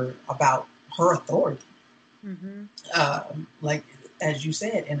her authority. Mm-hmm. Like, as you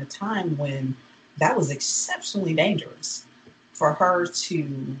said, in a time when that was exceptionally dangerous, for her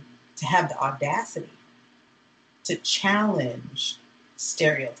to have the audacity to challenge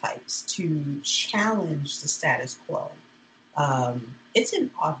stereotypes, to challenge the status quo. It's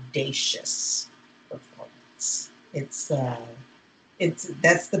an audacious performance. It's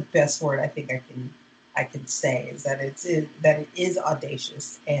that's the best word I think I can say, is that it is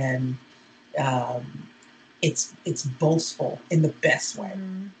audacious, and it's boastful in the best way,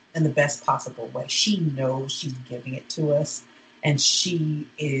 in the best possible way. She knows she's giving it to us, and she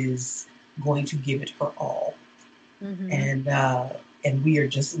is going to give it her all. Mm-hmm. And we are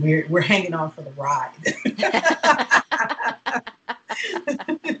just we're hanging on for the ride.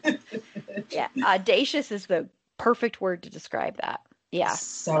 Yeah, audacious is the perfect word to describe that. Yeah,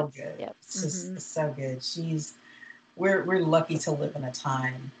 so good. Yep. It's just so good. We're lucky to live in a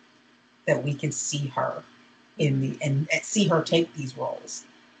time that we can see her and see her take these roles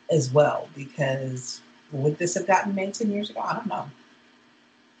as well. Because would this have gotten made 10 years ago? I don't know.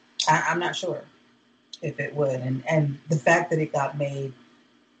 I'm not sure if it would. And the fact that it got made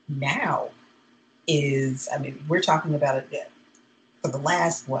now is, I mean, we're talking about it for the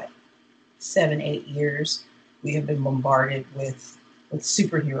last, 7-8 years, we have been bombarded with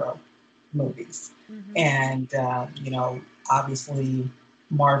superhero movies. Mm-hmm. And, obviously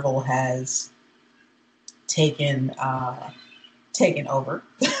Marvel has taken over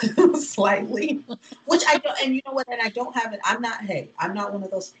slightly, which I don't, and you know what, and I don't have it. I'm not one of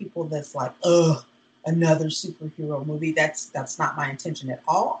those people that's like, ugh, another superhero movie. That's not my intention at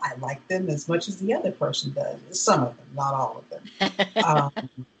all. I like them as much as the other person does. Some of them, not all of them.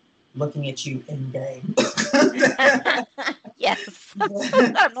 Looking at you in game. Yes.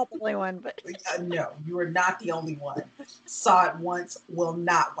 I'm not the only one, but No, you are not the only one. Saw it once, will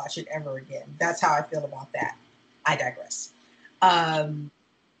not watch it ever again. That's how I feel about that. I digress.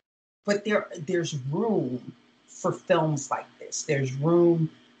 But there's room for films like this. There's room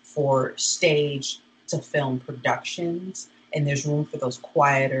for stage to film productions, and there's room for those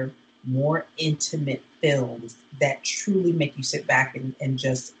quieter, more intimate films that truly make you sit back and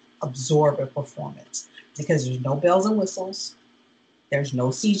just absorb a performance. Because there's no bells and whistles, there's no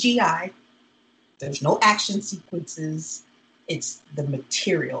CGI, there's no action sequences. It's the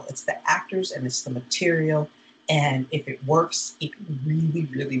material, it's the actors, and it's the material. And if it works, it really,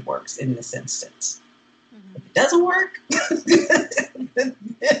 really works in this instance. Mm-hmm. If it doesn't work,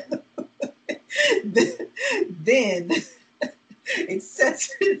 then it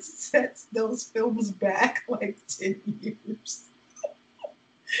sets those films back like 10 years.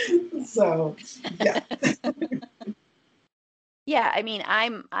 So, yeah. Yeah, I mean,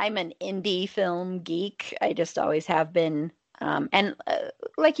 I'm an indie film geek. I just always have been. And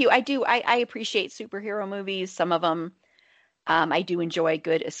like you, I appreciate superhero movies. Some of them, I do enjoy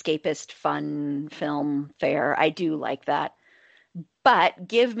good escapist, fun film fare. I do like that. But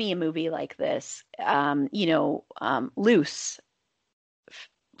give me a movie like this. Loose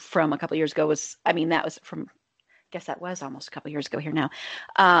from a couple years ago that was from, I guess that was almost a couple years ago here now.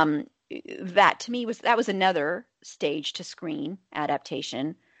 That to me was another stage to screen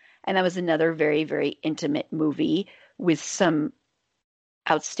adaptation. And that was another very, very intimate movie with some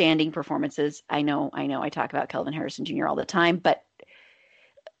outstanding performances. I know I talk about Kelvin Harrison Jr. all the time, but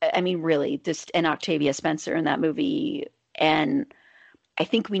I mean, really, just an Octavia Spencer in that movie. And I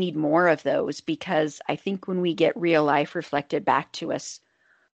think we need more of those, because I think when we get real life reflected back to us,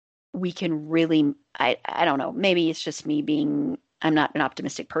 we can really, I don't know, maybe it's just me being, I'm not an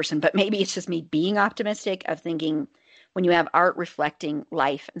optimistic person, but maybe it's just me being optimistic of thinking when you have art reflecting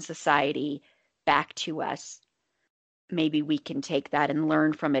life and society back to us, maybe we can take that and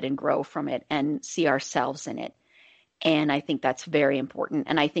learn from it and grow from it and see ourselves in it. And I think that's very important.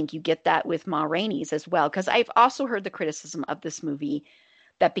 And I think you get that with Ma Rainey's as well, because I've also heard the criticism of this movie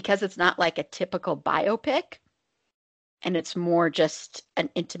that because it's not like a typical biopic and it's more just an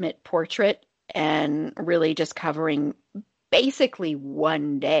intimate portrait and really just covering basically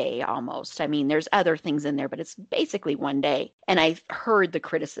one day almost. I mean, there's other things in there, but it's basically one day. And I've heard the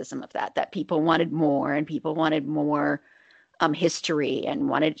criticism of that people wanted more and people wanted more history and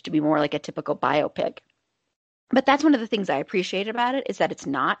wanted it to be more like a typical biopic. But that's one of the things I appreciate about it, is that it's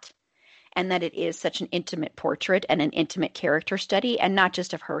not, and that it is such an intimate portrait and an intimate character study, and not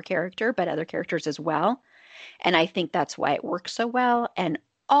just of her character, but other characters as well. And I think that's why it works so well. And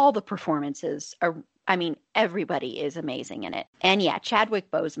all the performances are, I mean, everybody is amazing in it. And yeah,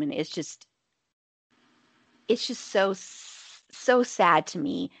 Chadwick Boseman is just, it's just so sad to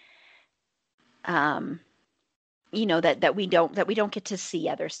me. That we don't get to see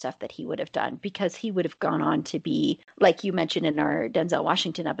other stuff that he would have done, because he would have gone on to be, like you mentioned in our Denzel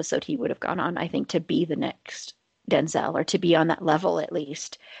Washington episode, he would have gone on, I think, to be the next Denzel, or to be on that level at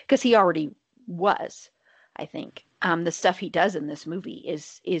least, because he already was, I think. The stuff he does in this movie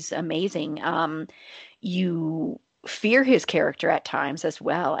is amazing. You fear his character at times as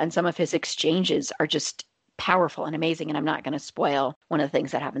well, and some of his exchanges are just powerful and amazing. And I'm not going to spoil one of the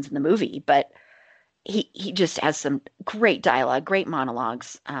things that happens in the movie, but he just has some great dialogue, great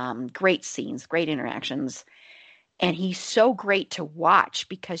monologues, great scenes, great interactions. And he's so great to watch,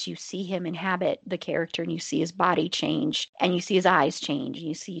 because you see him inhabit the character and you see his body change and you see his eyes change and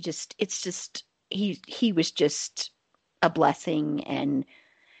you see he was just a blessing, and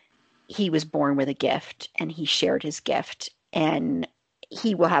he was born with a gift and he shared his gift, and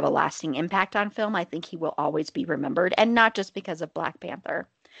he will have a lasting impact on film. I think he will always be remembered, and not just because of Black Panther,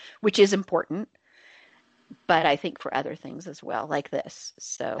 which is important, but I think for other things as well, like this.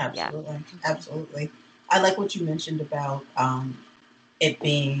 So, absolutely, yeah. Absolutely. I like what you mentioned about it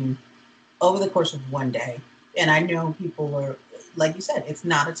being over the course of one day. And I know people are, like you said, it's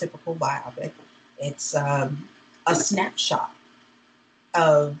not a typical biopic. It's a snapshot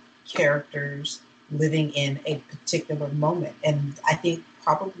of characters living in a particular moment. And I think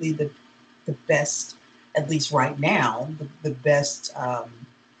probably the best, at least right now, the best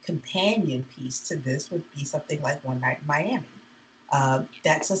companion piece to this would be something like One Night in Miami.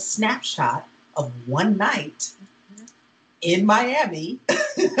 That's a snapshot of one night in Miami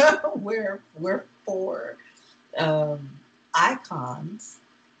where four icons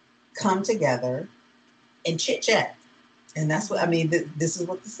come together and chit chat. And that's what I mean. This is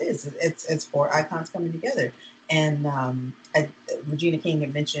what this is. It's four icons coming together. And Regina King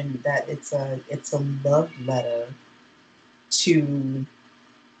had mentioned that it's a love letter to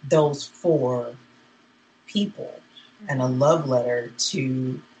those four people, and a love letter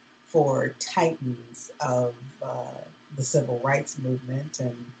to four titans of the civil rights movement,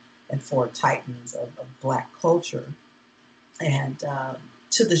 and four titans of Black culture, and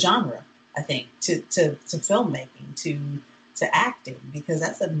to the genre. I think to filmmaking, to acting, because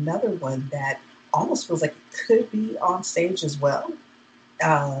that's another one that almost feels like it could be on stage as well.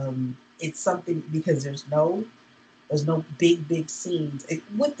 It's something because there's no big scenes,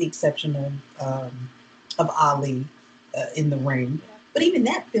 with the exception of Ali in the ring. But even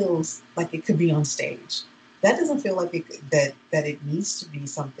that feels like it could be on stage. That doesn't feel like that it needs to be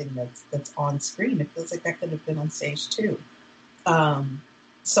something that's on screen. It feels like that could have been on stage too.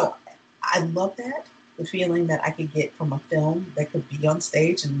 So I love that, the feeling that I could get from a film that could be on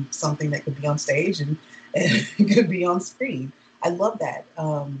stage, and something that could be on stage and could be on screen. I love that.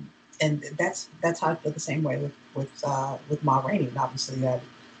 And that's how I feel the same way with Ma Rainey. And obviously that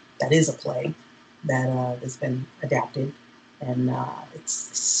is a play that has been adapted, and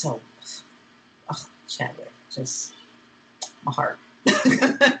it's so Chadwick, just my heart,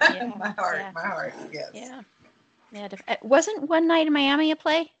 Yeah, my heart, yes. Yeah. Wasn't One Night in Miami a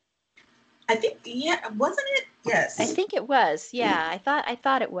play? I think, yeah, wasn't it? Yes, I think it was. Yeah, I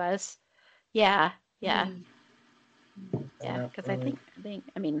thought it was. Yeah, yeah, yeah. Because I think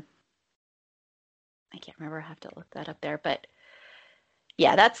I mean I can't remember. I have to look that up there, but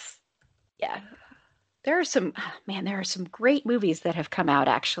yeah, yeah. There are some there are some great movies that have come out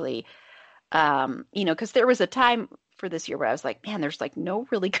actually. Because there was a time for this year where I was like, man, there's like no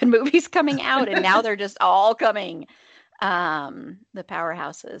really good movies coming out, and now they're just all coming. The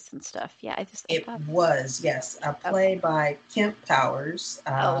powerhouses and stuff. Yeah, it was, yes, a play by Kemp Powers.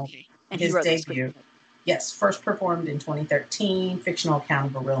 Okay. And his debut. Yes, first performed in 2013, fictional account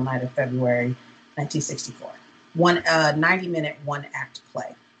of a real night of February 1964. 90-minute, one-act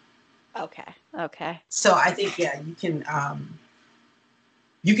play. Okay. So I think, yeah, you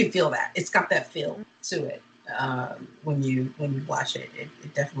can feel that. It's got that feel to it when you watch it.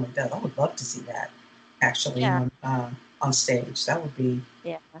 It definitely does. I would love to see that actually on stage. That would be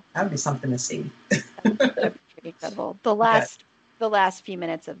something to see. That'd be pretty incredible. The last few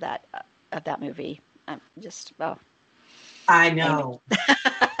minutes of that movie, just I know.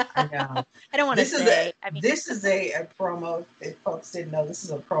 I know. I don't want to say. This is a promo. If folks didn't know, this is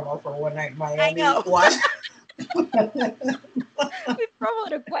a promo for One Night in Miami. I know. We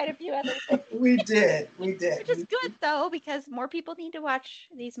promoted quite a few other things. We did. Which is good, though, because more people need to watch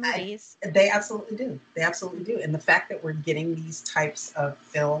these movies. They absolutely do. And the fact that we're getting these types of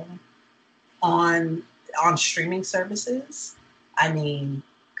film on streaming services, I mean,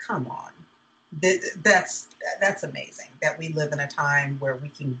 come on. That's amazing that we live in a time where we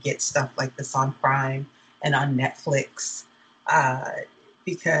can get stuff like this on Prime and on Netflix,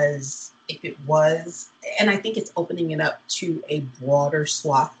 because if it was, and I think it's opening it up to a broader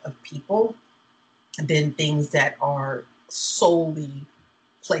swath of people than things that are solely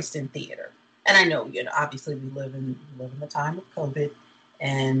placed in theater. And I know, obviously we live in the time of COVID,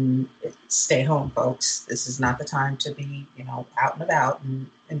 and stay home, folks. This is not the time to be, out and about and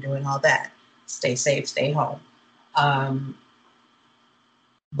doing all that. Stay safe, stay home.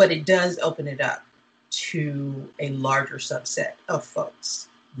 But it does open it up to a larger subset of folks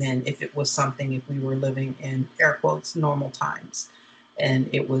than if it was something, if we were living in air quotes normal times,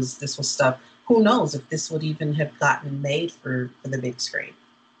 and this was stuff. Who knows if this would even have gotten made for the big screen?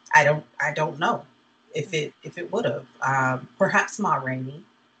 I don't know if it would have. Perhaps Ma Rainey,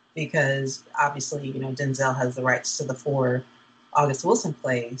 because obviously Denzel has the rights to the 4 August Wilson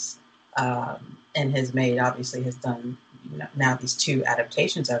plays, and has done now these 2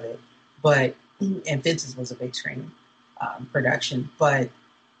 adaptations of it. But and Vince's was a big screen production. But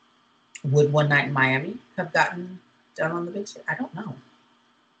would One Night in Miami have gotten done on the big screen? I don't know.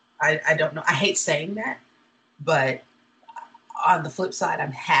 I don't know. I hate saying that, but on the flip side,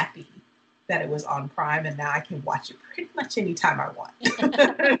 I'm happy that it was on Prime, and now I can watch it pretty much anytime I want.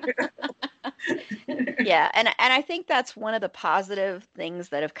 Yeah, and I think that's one of the positive things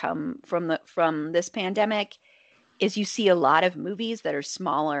that have come from this pandemic is you see a lot of movies that are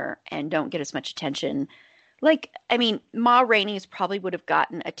smaller and don't get as much attention. Like, I mean, Ma Rainey's probably would have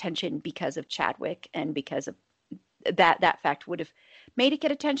gotten attention because of Chadwick, and because of that fact would have made it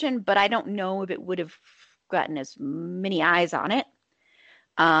get attention, but I don't know if it would have gotten as many eyes on it.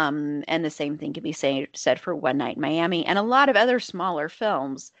 And the same thing can be said for One Night in Miami and a lot of other smaller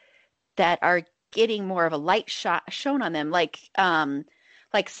films that are getting more of a light shot shown on them, like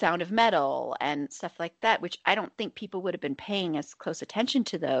Sound of Metal and stuff like that, which I don't think people would have been paying as close attention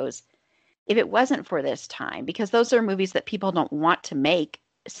to those if it wasn't for this time, because those are movies that people don't want to make,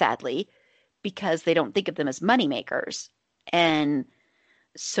 sadly, because they don't think of them as money makers. And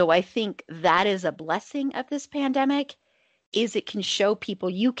so I think that is a blessing of this pandemic, is it can show people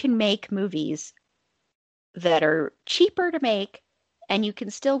you can make movies that are cheaper to make and you can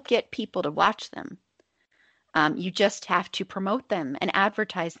still get people to watch them. You just have to promote them and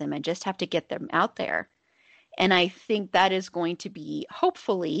advertise them and just have to get them out there. And I think that is going to be,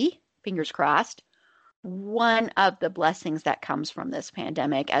 hopefully, fingers crossed, one of the blessings that comes from this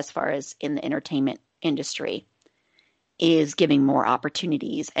pandemic as far as in the entertainment industry is giving more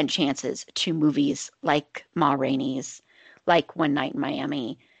opportunities and chances to movies like Ma Rainey's, like One Night in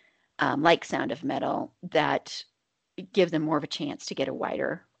Miami, like Sound of Metal, that give them more of a chance to get a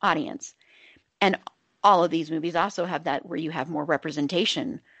wider audience. And all of these movies also have that where you have more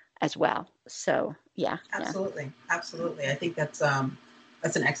representation as well. So yeah. Absolutely. Absolutely. I think that's an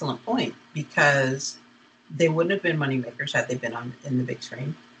excellent point, because they wouldn't have been moneymakers had they been on the big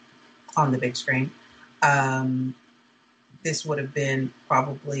screen. This would have been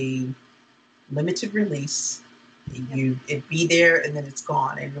probably limited release. It'd be there and then it's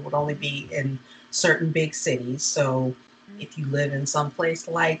gone, and it would only be in certain big cities. So if you live in some place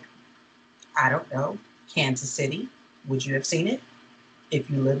like, I don't know, Kansas City, would you have seen it? If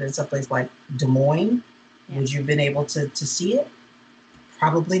you live in some place like Des Moines, would you have been able to see it?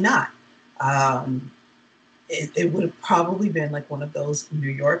 Probably not. It would have probably been like one of those New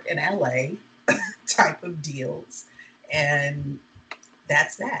York and LA type of deals. And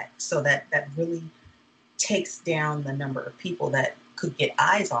that's that. So that really takes down the number of people that could get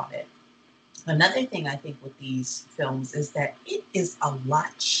eyes on it. Another thing I think with these films is that it is a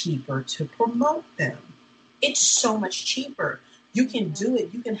lot cheaper to promote them. It's so much cheaper. You can do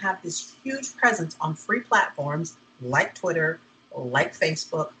it. You can have this huge presence on free platforms like Twitter, like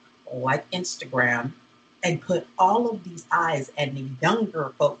Facebook, like Instagram, and put all of these eyes and the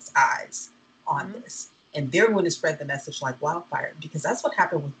younger folks' eyes on this. And they're going to spread the message like wildfire, because that's what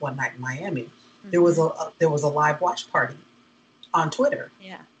happened with One Night in Miami. There was a live watch party on Twitter,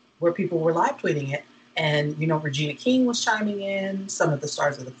 where people were live tweeting it, and Regina King was chiming in. Some of the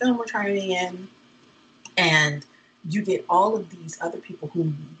stars of the film were chiming in, and you get all of these other people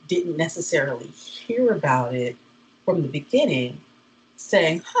who didn't necessarily hear about it from the beginning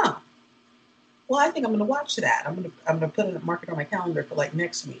saying, "Huh, well, I think I'm going to watch that. I'm going to put a mark it on my calendar for like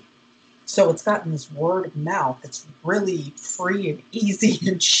next week." So it's gotten this word of mouth that's really free and easy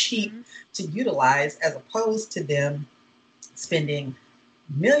and cheap to utilize, as opposed to them spending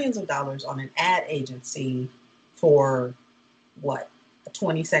millions of dollars on an ad agency for what, a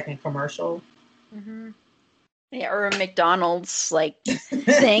 20-second commercial? Yeah, or a McDonald's like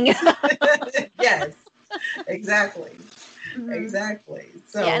thing. Yes, exactly. Exactly.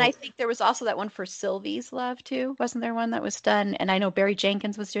 So yeah, and I think there was also that one for Sylvie's Love too. Wasn't there one that was done? And I know Barry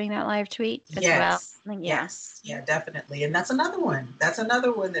Jenkins was doing that live tweet as well. Yes, yeah, definitely. And that's another one. That's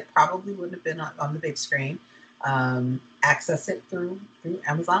another one that probably wouldn't have been on the big screen. Access it through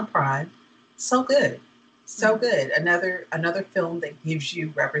Amazon Prime. So good. So good. Another film that gives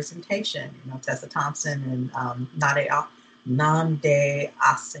you representation. Tessa Thompson and Nnamdi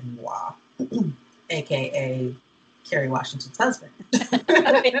Asomugha, aka Kerry Washington's husband.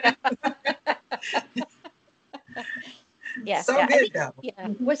 Yeah. So good, though. Yeah.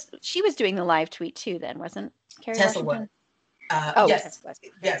 She was doing the live tweet too then, wasn't Kerry Tessa Washington? Was. Yes.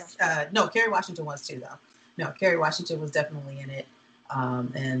 Yes. No, Kerry Washington was too, though. No, Kerry Washington was definitely in it.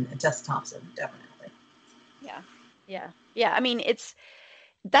 And Tessa Thompson, definitely. Yeah. I mean,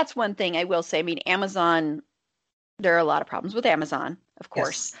 that's one thing I will say. I mean, Amazon, there are a lot of problems with Amazon, of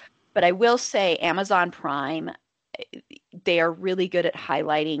course. Yes. But I will say Amazon Prime, they are really good at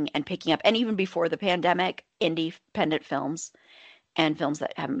highlighting and picking up, and even before the pandemic, independent films and films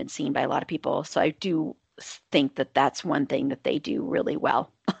that haven't been seen by a lot of people. So I do think that that's one thing that they do really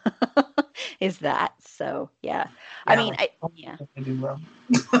well. Is that so? Yeah. I mean, they do well.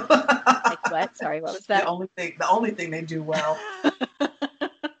 Like what? Sorry, what was that? The only thing they do well.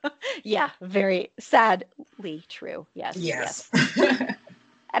 Yeah, very sadly true. Yes.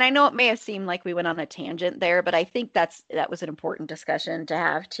 And I know it may have seemed like we went on a tangent there, but I think that was an important discussion to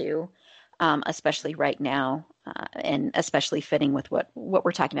have too, especially right now, and especially fitting with what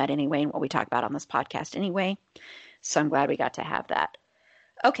we're talking about anyway, and what we talk about on this podcast anyway. So I'm glad we got to have that.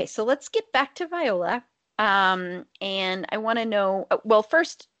 Okay, so let's get back to Viola. And I want to know, well,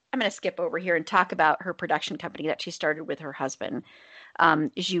 first, I'm going to skip over here and talk about her production company that she started with her husband,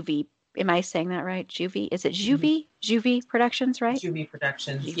 Juvi Am I saying that right? Juvie? Is it Juvie? Juvie Productions, right? Juvie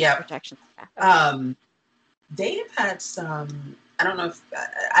Productions. Juvie Yep. Productions. Yeah. Okay. They have had some. I don't know if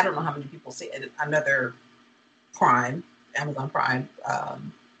I don't know how many people see it. Another Prime, Amazon Prime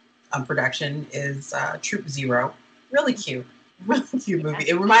production is Troop Zero. Really cute. Really cute movie.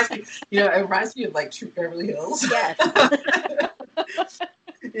 It reminds me, it reminds me of like Troop Beverly Hills. Yes.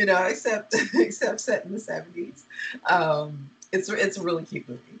 Except set in the 70s. It's a really cute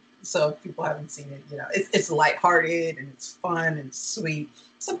movie. So if people haven't seen it, it's lighthearted and it's fun and sweet.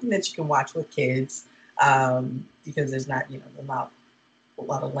 Something that you can watch with kids because there's not a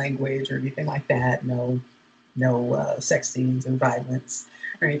lot of language or anything like that. No sex scenes and violence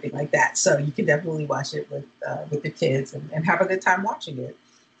or anything like that. So you can definitely watch it with the kids and have a good time watching it.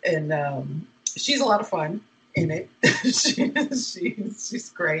 And she's a lot of fun in it. She's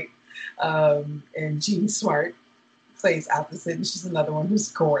great. And Jean Smart plays opposite, and she's another one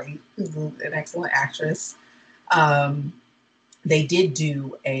who's great, who's an excellent actress. They did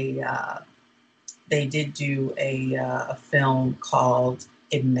do a film called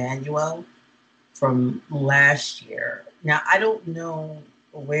Emmanuel from last year. Now I don't know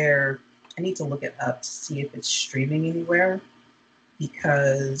where. I need to look it up to see if it's streaming anywhere,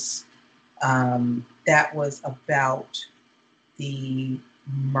 because that was about the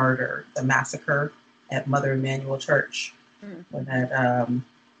massacre at Mother Emanuel Church, when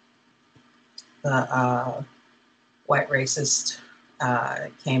the white racist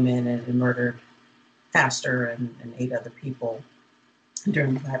came in and murdered pastor and 8 other people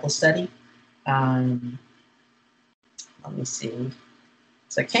during the Bible study. Let me see.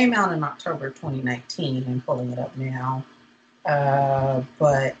 So it came out in October 2019. I'm pulling it up now.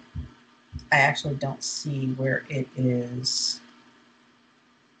 But I actually don't see where it is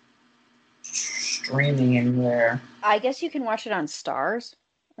streaming anywhere. I guess you can watch it on Stars.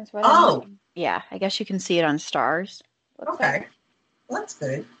 That's what yeah, I guess you can see it on Stars. Okay. Well, that's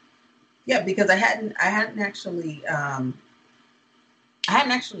good. Yeah, because I hadn't actually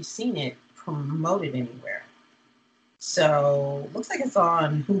seen it promoted anywhere. So looks like it's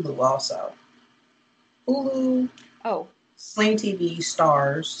on Hulu also. Hulu. Oh. Sling TV,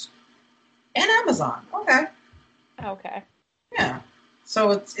 Stars, and Amazon. Okay. Okay. Yeah.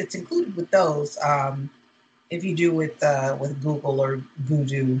 So it's included with those. If you do with Google or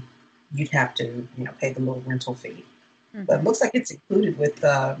Vudu, you'd have to pay the little rental fee. Mm-hmm. But it looks like it's included with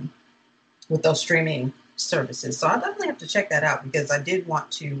those streaming services. So I definitely have to check that out, because I did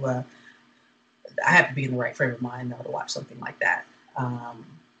want to. I have to be in the right frame of mind though to watch something like that.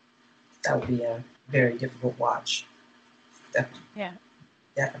 That would be a very difficult watch.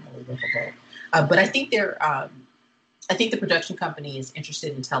 Definitely difficult. But I think I think the production company is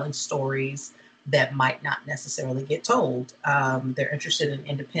interested in telling stories that might not necessarily get told. They're interested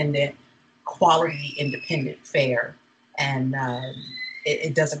in quality independent fare, and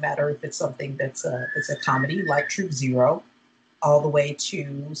it doesn't matter if it's something that's a comedy like Troop Zero, all the way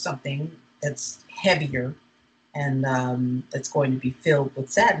to something that's heavier and that's going to be filled with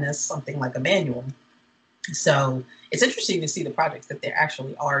sadness, something like Emmanuel. So it's interesting to see the projects that they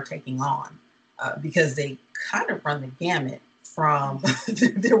actually are taking on, because they kind of run the gamut from,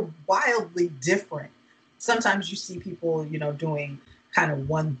 they're wildly different. Sometimes you see people, doing kind of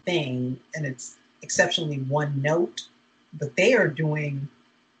one thing and it's exceptionally one note, but they are doing,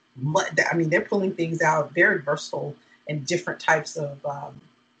 they're pulling things out very versatile in different types of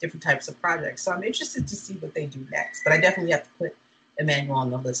projects. So I'm interested to see what they do next, but I definitely have to put Emmanuel on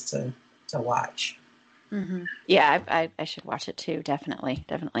the list to watch. Mm-hmm. Yeah, I should watch it too. Definitely.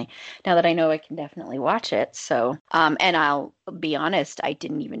 Now that I know I can definitely watch it. So, and I'll be honest, I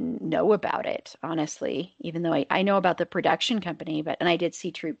didn't even know about it, honestly, even though I know about the production company, and I did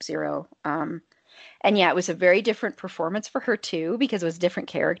see Troop Zero. And yeah, it was a very different performance for her too, because it was a different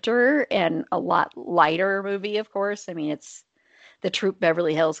character and a lot lighter movie, of course. I mean, it's the Troop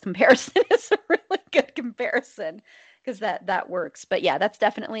Beverly Hills comparison is a really good comparison, because that works. But yeah, that's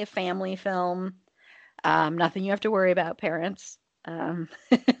definitely a family film. Nothing you have to worry about, parents. And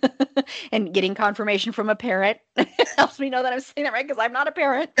getting confirmation from a parent helps me know that I'm saying that right, because I'm not a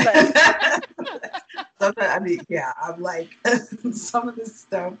parent. But I'm like, some of this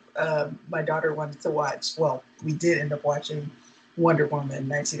stuff my daughter wanted to watch. Well, we did end up watching Wonder Woman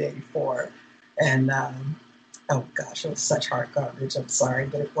 1984. And oh gosh, it was such hard garbage. I'm sorry,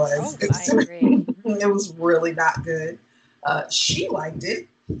 but it was. I agree. It was really not good. She liked it.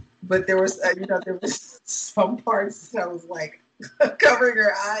 But there was some parts that I was like covering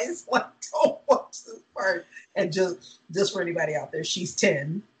her eyes, like, don't watch this part. And just for anybody out there, she's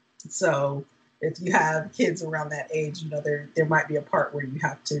 10. So if you have kids around that age, there might be a part where you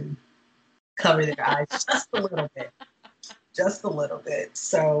have to cover their eyes just a little bit, just a little bit.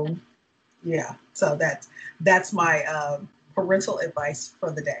 So yeah, so that's my parental advice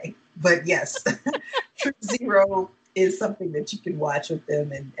for the day. But yes, Troop Zero is something that you can watch with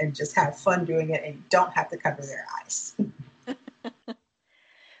them and just have fun doing it, and you don't have to cover their eyes.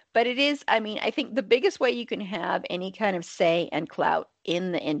 But it is, I mean, I think the biggest way you can have any kind of say and clout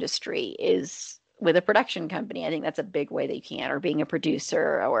in the industry is with a production company. I think that's a big way that you can, or being a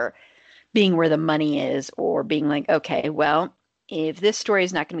producer, or being where the money is, or being like, okay, well, if this story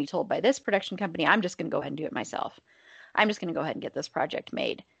is not going to be told by this production company, I'm just going to go ahead and do it myself. I'm just going to go ahead and get this project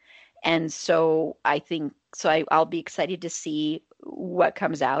made. And so I think so I'll be excited to see what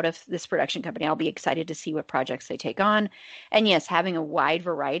comes out of this production company. I'll be excited to see what projects they take on. And yes, having a wide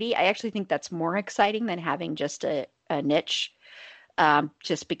variety, I actually think that's more exciting than having just a niche,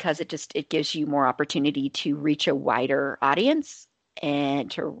 just because it gives you more opportunity to reach a wider audience and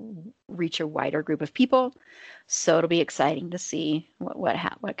to reach a wider group of people. So it'll be exciting to see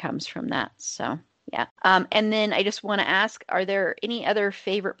what comes from that. So yeah. And then I just want to ask, are there any other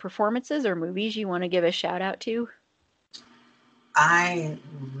favorite performances or movies you want to give a shout out to? I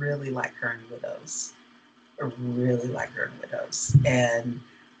really like her in Widows. I really like her in Widows. And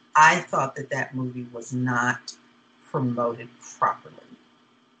I thought that movie was not promoted properly.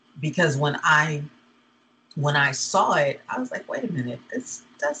 Because when I saw it, I was like, wait a minute, this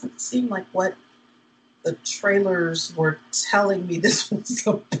doesn't seem like what the trailers were telling me this was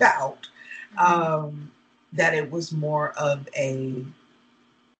about. That it was more of a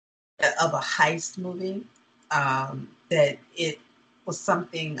heist movie. That it was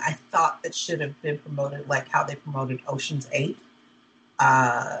something I thought that should have been promoted, like how they promoted Ocean's 8.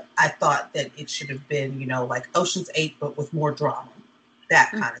 I thought that it should have been, like Ocean's 8, but with more drama,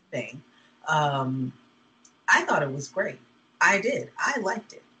 that kind of thing. I thought it was great. I did. I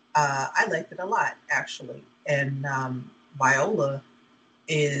liked it. I liked it a lot, actually. And Viola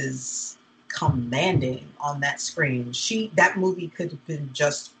is commanding on that screen. That movie could have been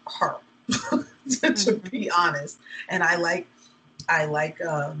just her, to be honest. And I like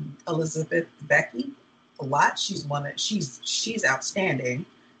Elizabeth Becky a lot. She's outstanding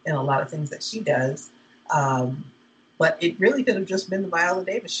in a lot of things that she does. But it really could have just been the Viola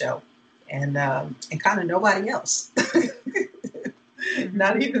Davis show, and kind of nobody else.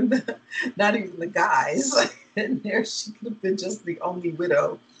 Not even the guys. And there she could have been just the only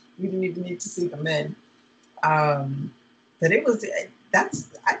widow. We didn't even need to see the men. But I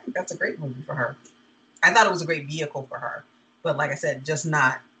think that's a great movie for her. I thought it was a great vehicle for her, but like I said, just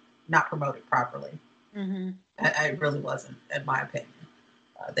not promoted properly. I really wasn't, in my opinion.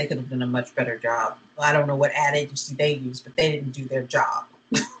 They could have done a much better job. I don't know what ad agency they used, but they didn't do their job.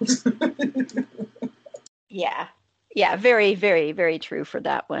 Yeah. Yeah, very, very, very true for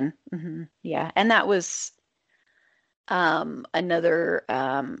that one. Yeah, and that was another,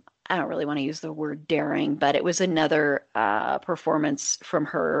 I don't really want to use the word daring, but it was another performance from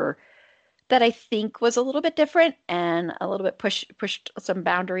her that I think was a little bit different and a little bit pushed some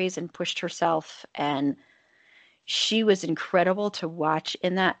boundaries and pushed herself. And she was incredible to watch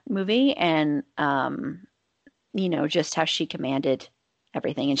in that movie. And, just how she commanded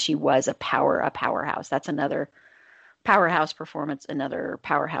everything. And she was a powerhouse. That's another powerhouse performance, another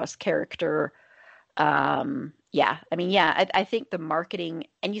powerhouse character. Yeah, I mean, yeah, I think the marketing,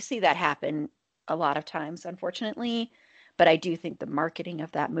 and you see that happen a lot of times, unfortunately, but I do think the marketing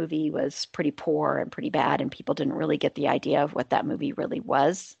of that movie was pretty poor and pretty bad, and people didn't really get the idea of what that movie really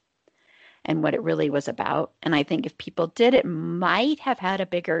was and what it really was about. And I think if people did, it might have had a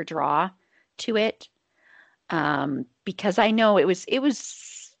bigger draw to it, because I know it was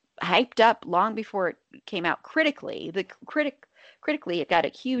hyped up long before it came out critically. Critically, it got a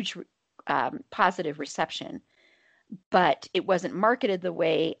huge positive reception, but it wasn't marketed the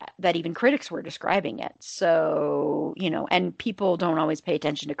way that even critics were describing it. So, and people don't always pay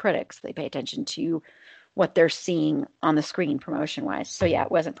attention to critics. They pay attention to what they're seeing on the screen promotion wise. So yeah,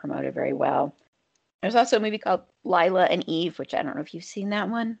 it wasn't promoted very well. There's also a movie called Lila and Eve, which I don't know if you've seen that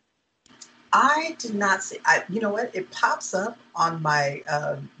one. I did not see. You know what? It pops up on my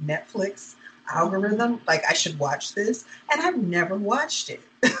Netflix algorithm. Like I should watch this, and I've never watched it.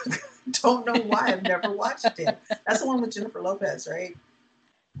 Don't know why I've never watched it. That's the one with Jennifer Lopez, right?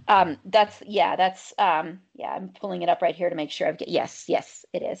 I'm pulling it up right here to make sure yes,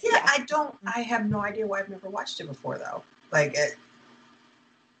 it is. Yeah, I have no idea why I've never watched it before though. Like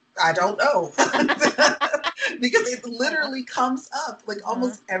I don't know. Because it literally comes up like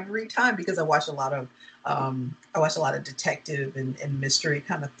almost every time, because I watch a lot of detective and mystery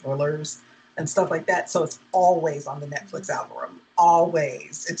kind of thrillers. and stuff like that. So it's always on the Netflix algorithm.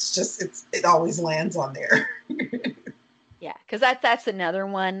 Always. It always lands on there. Yeah, because that's another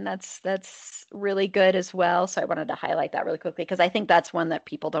one that's really good as well. So I wanted to highlight that really quickly because I think that's one that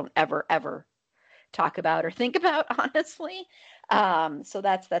people don't ever talk about or think about, honestly. So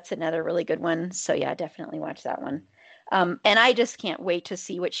that's another really good one. So yeah, definitely watch that one. And I just can't wait to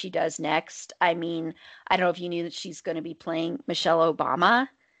see what she does next. I mean, I don't know if you knew that she's going to be playing Michelle Obama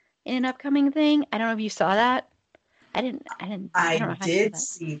in an upcoming thing. I don't know if you saw that. I I don't know how you saw did that.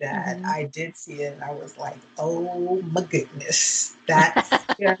 see that. Hmm. I did see it, and I was like, "Oh my goodness, that's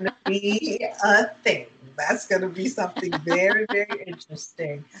gonna be a thing. That's gonna be something very, very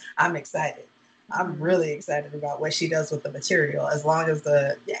interesting." I'm excited. I'm Hmm. really excited about what she does with the material. As long as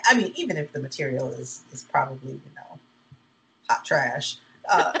even if the material is probably hot trash,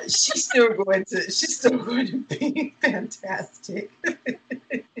 she's still going to be fantastic.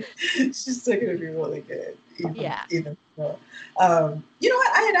 She's still going to be really good, Yeah. even so. You know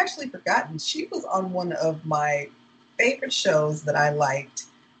what? I had actually forgotten. She was on one of my favorite shows that I liked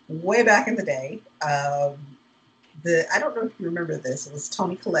way back in the day. I don't know if you remember this. It was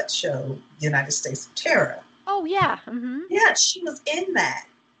Toni Collette's show, United States of Terror. Oh yeah. Hmm. Yeah, she was in that.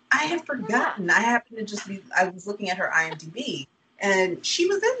 I had Yeah. forgotten. I happened to I was looking at her IMDb, and she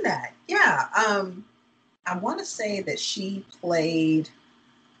was in that. Yeah. I want to say that she played,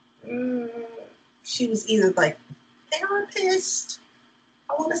 mm, she was either like therapist.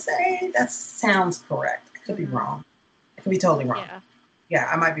 I want to say that sounds correct. I could be Hmm. wrong. I could be totally wrong. Yeah. Yeah,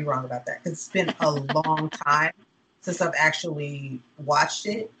 I might be wrong about that because it's been a long time since I've actually watched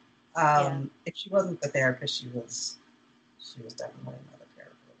it. Yeah. If she wasn't the therapist, she was definitely another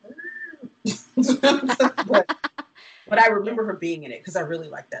character. but I Yeah. remember her being in it because I really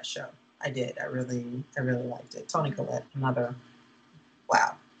liked that show. I did. I really liked it. Toni Hmm. Collette, another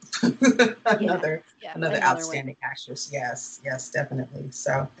wow. Yeah. another Yeah. another Another one. outstanding actress. Yes, definitely.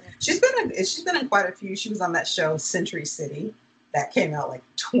 So Yeah. she's been in quite a few. She was on that show Century City that came out like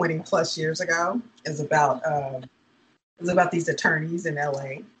 20 plus years ago. It was about these attorneys in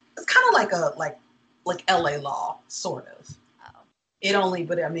LA. It's kind of like like LA Law, sort of. Oh. It only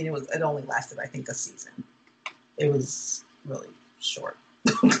lasted I think a season. It was really short.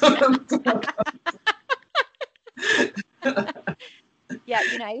 Yeah,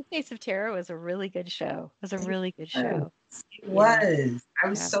 United States of Terror was a really good show. It was a really good Yes, show. it Yeah. was. I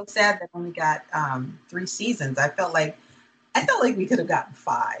was Yeah. so sad that only got 3 seasons. I felt like we could have gotten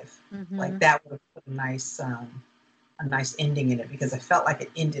five. Like Hmm. that would have put a nice ending in it because I felt like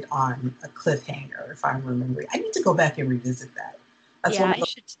it ended on a cliffhanger. If I'm remembering, I need to go back and revisit that. That's Yeah, one of I the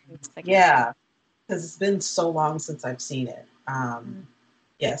should too. Second season. yeah, because it's been so long since I've seen it. Mhm.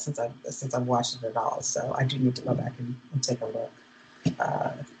 Yeah, since I've watched it at all. So I do need to go back and take a look.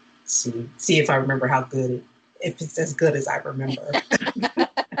 Uh, see if I remember if it's as good as I remember.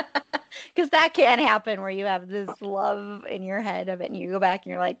 Because that can happen where you have this love in your head of it and you go back and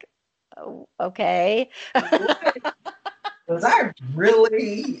you're like, oh, okay. Was I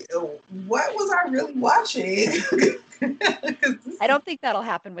really? What was I really watching? I don't think that'll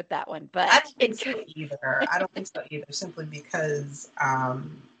happen with that one, I but don't think it so could. either. I don't think so either. Simply because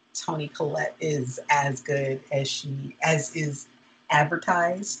Toni Collette is as good as is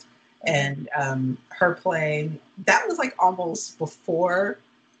advertised, Mhm. and her playing that was like almost before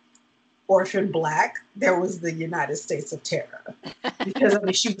Orphan Black. There was the United States of Terror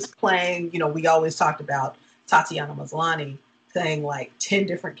because she was playing. We always talked about Tatiana Maslany playing like 10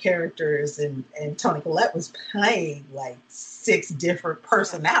 different characters, and Toni Collette was playing like 6 different Yeah.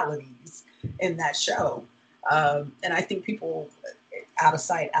 personalities in that show. And I think people, out of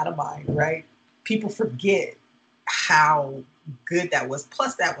sight, out of mind, right? People forget how good that was.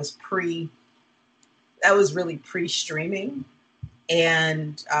 Plus, that was really pre-streaming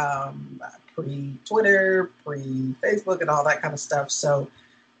and pre-Twitter, pre-Facebook, and all that kind of stuff. So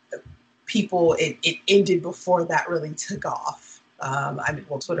it ended before that really took off.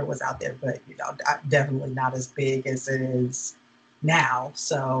 Twitter was out there, but definitely not as big as it is now.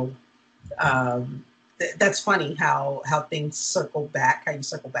 So that's funny how things circle back, how you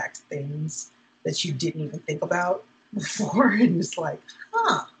circle back to things that you didn't even think about before, and it's like,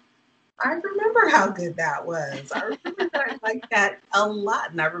 huh. I remember how good that was. I remember that I liked that a lot,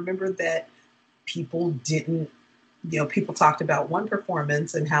 and I remember that people didn't people talked about one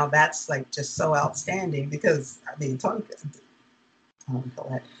performance and how that's like just so outstanding because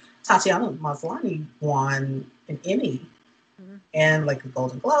Collette, Tatiana Maslany won an Emmy Mhm. and like a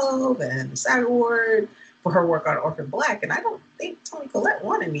Golden Globe and a SAG Award for her work on Orphan Black, and I don't think Toni Collette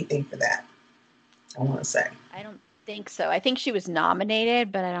won anything for that. I want to say. I don't. think so. I think she was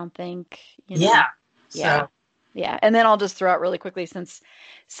nominated, but I don't think, Yeah. yeah. So, Yeah. And then I'll just throw out really quickly since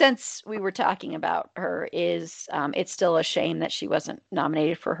we were talking about her is it's still a shame that she wasn't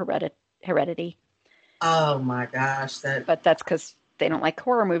nominated for Heredity. oh my gosh, that But that's because they don't like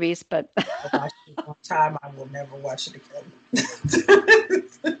horror movies, but I watched it one time. I will never watch it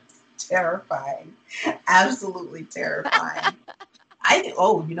again. Terrifying. Absolutely terrifying. I think,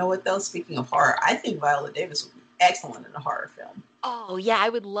 oh, you know what though? Speaking of horror, I think Viola Davis would be excellent in a horror film. oh yeah, I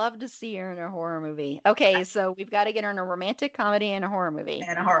would love to see her in a horror movie. Okay, so we've got to get her in a romantic comedy and a horror movie.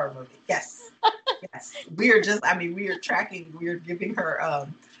 And a horror movie. Yes. Yes. We are just, I mean, we are tracking, we are giving her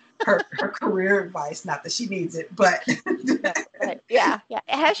her career advice. Not that she needs it, but Right. Yeah, yeah.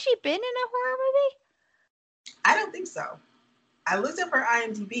 Has she been in a horror movie? I don't think so. I looked up her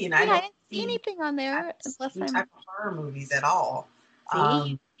IMDb and Yeah, I I don't didn't see anything on there unless any I'm type of horror movies at all.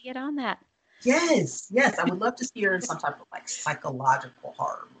 see get on that. Yes, yes, I would love to see her in some type of like psychological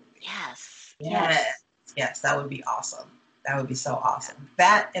horror movie. Yes, Yes, yes, yes, that would be awesome. That would be so awesome.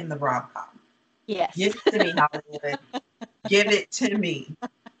 That and the rom com. yes. Give it to me, Hollywood. Give it to me.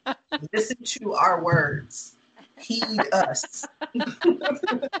 Listen to our words. Heed us.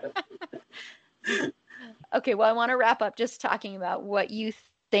 Okay, well, I want to wrap up just talking about what you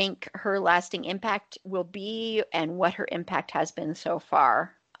think her lasting impact will be and what her impact has been so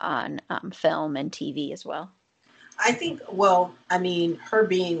far on film and TV as well. I think, well, I mean, her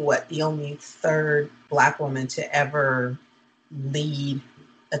being what, the only third Black woman to ever lead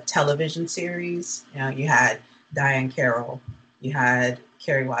a television series. You know, you had Diane Carroll, you had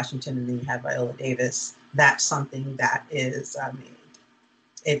Kerry Washington, and then you had Viola Davis. That's something that is, I mean,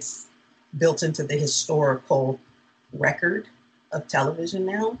 it's built into the historical record of television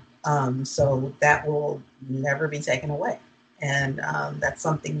now. So that will never be taken away. And that's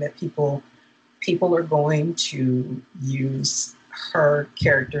something that people are going to use her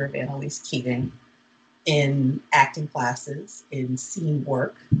character of Annalise Keating in acting classes, in scene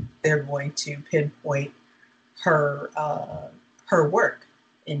work. They're going to pinpoint her work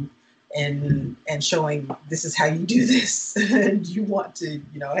in and showing this is how you do this. And you want to,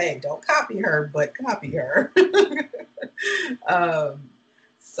 you know, hey, don't copy her, but copy her. um,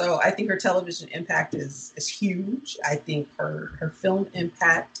 so I think her television impact is huge. I think her film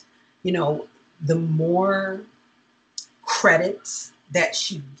impact, you know, the more credits that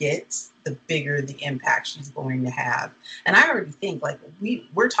she gets, the bigger the impact she's going to have. And I already think like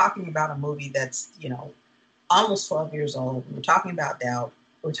we're talking about a movie that's, you know, almost 12 years old. We're talking about Doubt.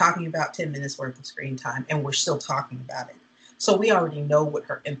 We're talking about 10 minutes worth of screen time, and we're still talking about it. So we already know what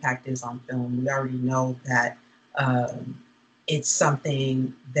her impact is on film. We already know that it's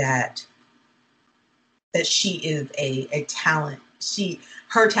something that she is a talent.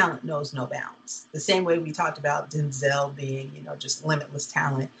 Her talent knows no bounds. The same way we talked about Denzel being, you know, just limitless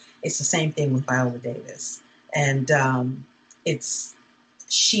talent. It's the same thing with Viola Davis, and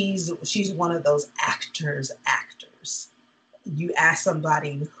she's one of those actors. You ask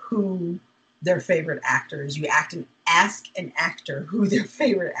somebody who their favorite actor is. You ask an actor who their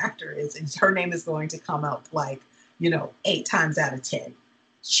favorite actor is, and her name is going to come up like, you know, 8 times out of 10.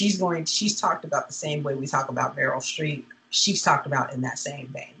 She's talked about the same way we talk about Meryl Streep. She's talked about in that same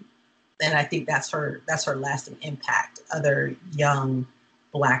vein. And I think that's her lasting impact. Other young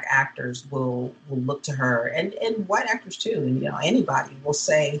Black actors will look to her, and white actors too. And, you know, anybody will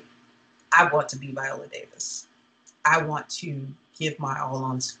say, I want to be Viola Davis. I want to give my all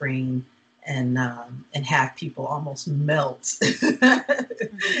on screen and have people almost melt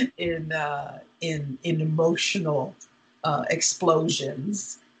in emotional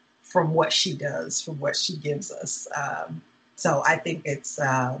explosions from what she does, from what she gives us. So I think it's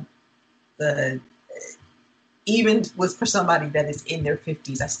even for somebody that is in their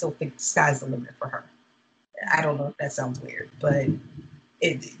 50s, I still think the sky's the limit for her. I don't know if that sounds weird, but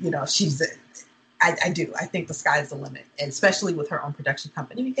I do. I think the sky's the limit, and especially with her own production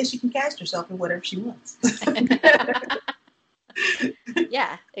company, because she can cast herself in whatever she wants.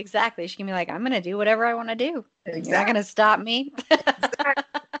 Yeah, exactly. She can be like, I'm going to do whatever I want to do. Exactly. You're not going to stop me.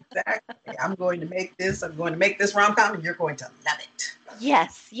 Exactly. I'm going to make this rom-com, and you're going to love it.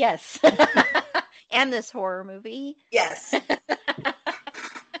 Yes. And this horror movie. Yes.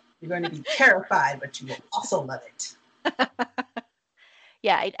 You're going to be terrified, but you will also love it.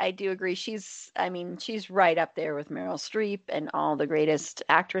 Yeah, I do agree. She's right up there with Meryl Streep and all the greatest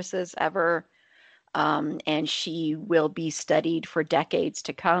actresses ever. And she will be studied for decades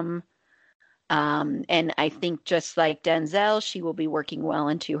to come. And I think just like Denzel, she will be working well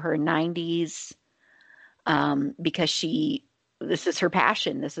into her 90s because this is her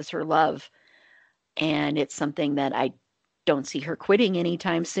passion. This is her love. And it's something that I don't see her quitting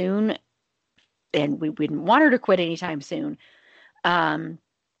anytime soon. And we wouldn't want her to quit anytime soon. And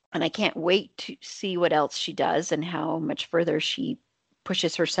I can't wait to see what else she does and how much further she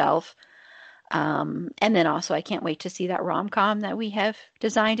pushes herself. And then also, I can't wait to see that rom-com that we have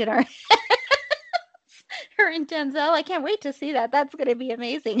designed in our her and Denzel. I can't wait to see that. That's going to be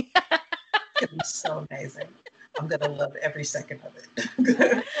amazing. It's going to be so amazing. I'm going to love every second of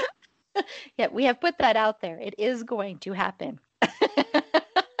it. Yeah, we have put that out there. It is going to happen.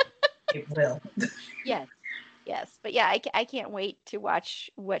 It will. Yes. Yes. But yeah, I can't wait to watch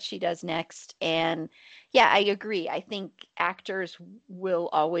what she does next. And yeah, I agree. I think actors will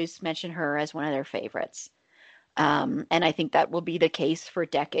always mention her as one of their favorites. And I think that will be the case for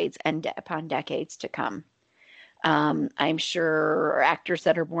decades and upon decades to come. I'm sure actors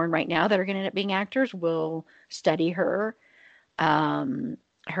that are born right now that are going to end up being actors will study her.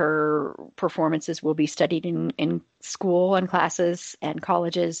 Her performances will be studied in school and classes and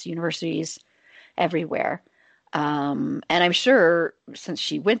colleges, universities, everywhere. And I'm sure since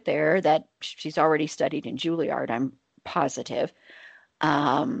she went there that she's already studied in Juilliard, I'm positive,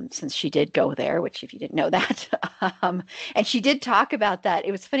 since she did go there, which if you didn't know that. And she did talk about that.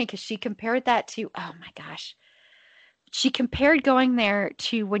 It was funny because she compared that to, oh my gosh, she compared going there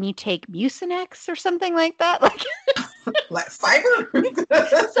to when you take Mucinex or something like that. Like fiber?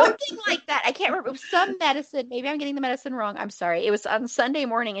 Something like that. I can't remember. It was some medicine. Maybe I'm getting the medicine wrong. I'm sorry. It was on Sunday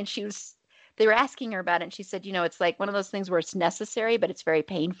morning and they were asking her about it. And she said, it's like one of those things where it's necessary, but it's very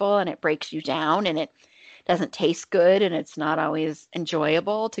painful and it breaks you down and it doesn't taste good. And it's not always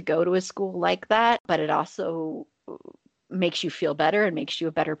enjoyable to go to a school like that, but it also makes you feel better and makes you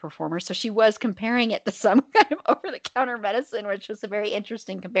a better performer. So she was comparing it to some kind of over-the-counter medicine, which was a very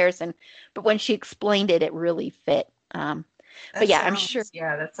interesting comparison. But when she explained it, it really fit. But yeah, I'm sure.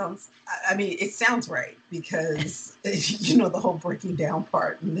 Yeah, that sounds, I mean, it sounds right because, the whole breaking down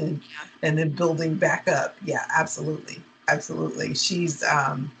part and then building back up. Yeah, absolutely. Absolutely. She's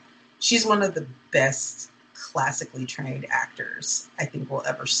one of the best classically trained actors I think we'll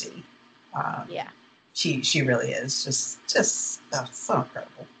ever see. Yeah. She really is just so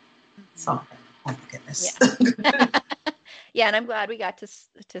incredible. So incredible. Oh my goodness. Yeah. Yeah, and I'm glad we got to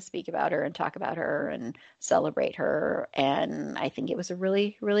speak about her and talk about her and celebrate her. And I think it was a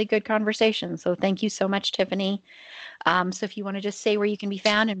really, really good conversation. So thank you so much, Tiffany. So if you want to just say where you can be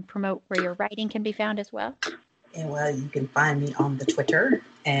found and promote where your writing can be found as well. And well, you can find me on the Twitter,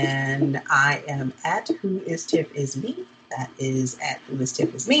 and I am at whoistiffisme. That is at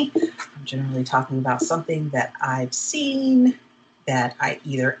whoistiffisme. I'm generally talking about something that I've seen that I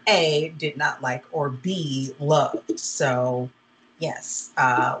either A, did not like, or B, loved. So, yes,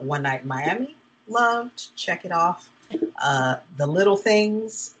 One Night in Miami, loved. Check it off. The Little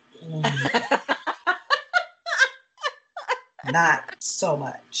Things, not so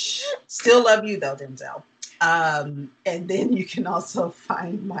much. Still love you, though, Denzel. And then you can also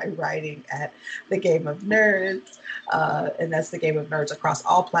find my writing at The Game of Nerds. And that's The Game of Nerds across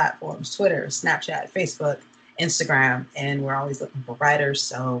all platforms, Twitter, Snapchat, Facebook, Instagram, and we're always looking for writers,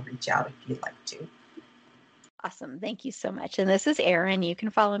 so reach out if you'd like to. Awesome. Thank you so much. And this is Erin. You can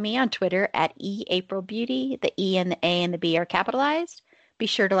follow me on Twitter at eAprilBeauty. The E and the A and the B are capitalized. Be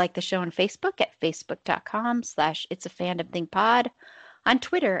sure to like the show on Facebook at facebook.com/itsafandom-thing-pod. On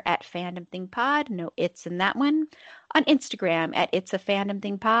Twitter at FandomThingPod. No it's in that one. On Instagram at It's a Fandom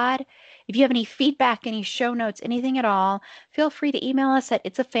Thing Pod. If you have any feedback, any show notes, anything at all, feel free to email us at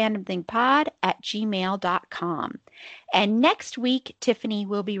itsafandomthingpod@gmail.com. And next week, Tiffany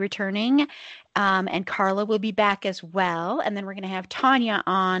will be returning, and Carla will be back as well. And then we're going to have Tanya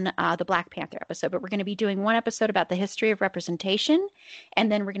on the Black Panther episode. But we're going to be doing one episode about the history of representation,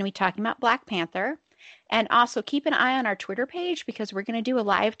 and then we're going to be talking about Black Panther. And also keep an eye on our Twitter page because we're going to do a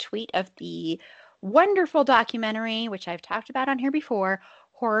live tweet of the wonderful documentary, which I've talked about on here before,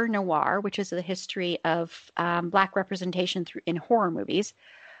 Horror Noir, which is the history of Black representation in horror movies.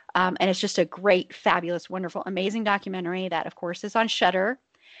 And it's just a great, fabulous, wonderful, amazing documentary that, of course, is on Shudder.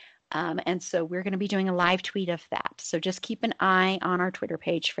 And so we're going to be doing a live tweet of that. So just keep an eye on our Twitter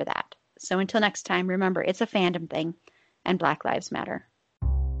page for that. So until next time, remember, it's a fandom thing, and Black Lives Matter.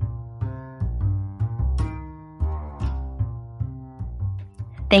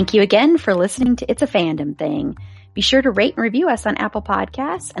 Thank you again for listening to It's a Fandom Thing. Be sure to rate and review us on Apple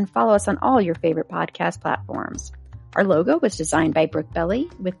Podcasts and follow us on all your favorite podcast platforms. Our logo was designed by Brooke Belly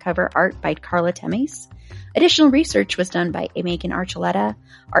with cover art by Carla Temes. Additional research was done by Megan Archuleta.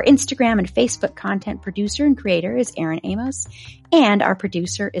 Our Instagram and Facebook content producer and creator is Erin Amos, and our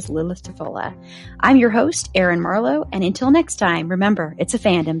producer is Lilith Tafola. I'm your host, Erin Marlowe, and until next time, remember, it's a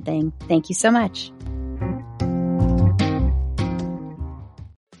fandom thing. Thank you so much.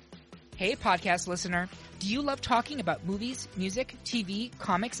 Hey, podcast listener. Do you love talking about movies, music, TV,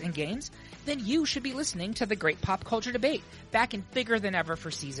 comics, and games? Then you should be listening to The Great Pop Culture Debate, back and bigger than ever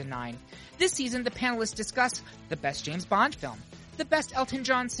for Season 9. This season, the panelists discuss the best James Bond film, the best Elton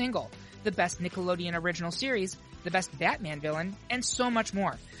John single, the best Nickelodeon original series, the best Batman villain, and so much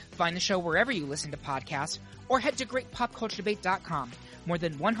more. Find the show wherever you listen to podcasts, or head to greatpopculturedebate.com. More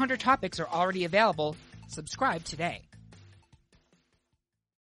than 100 topics are already available. Subscribe today.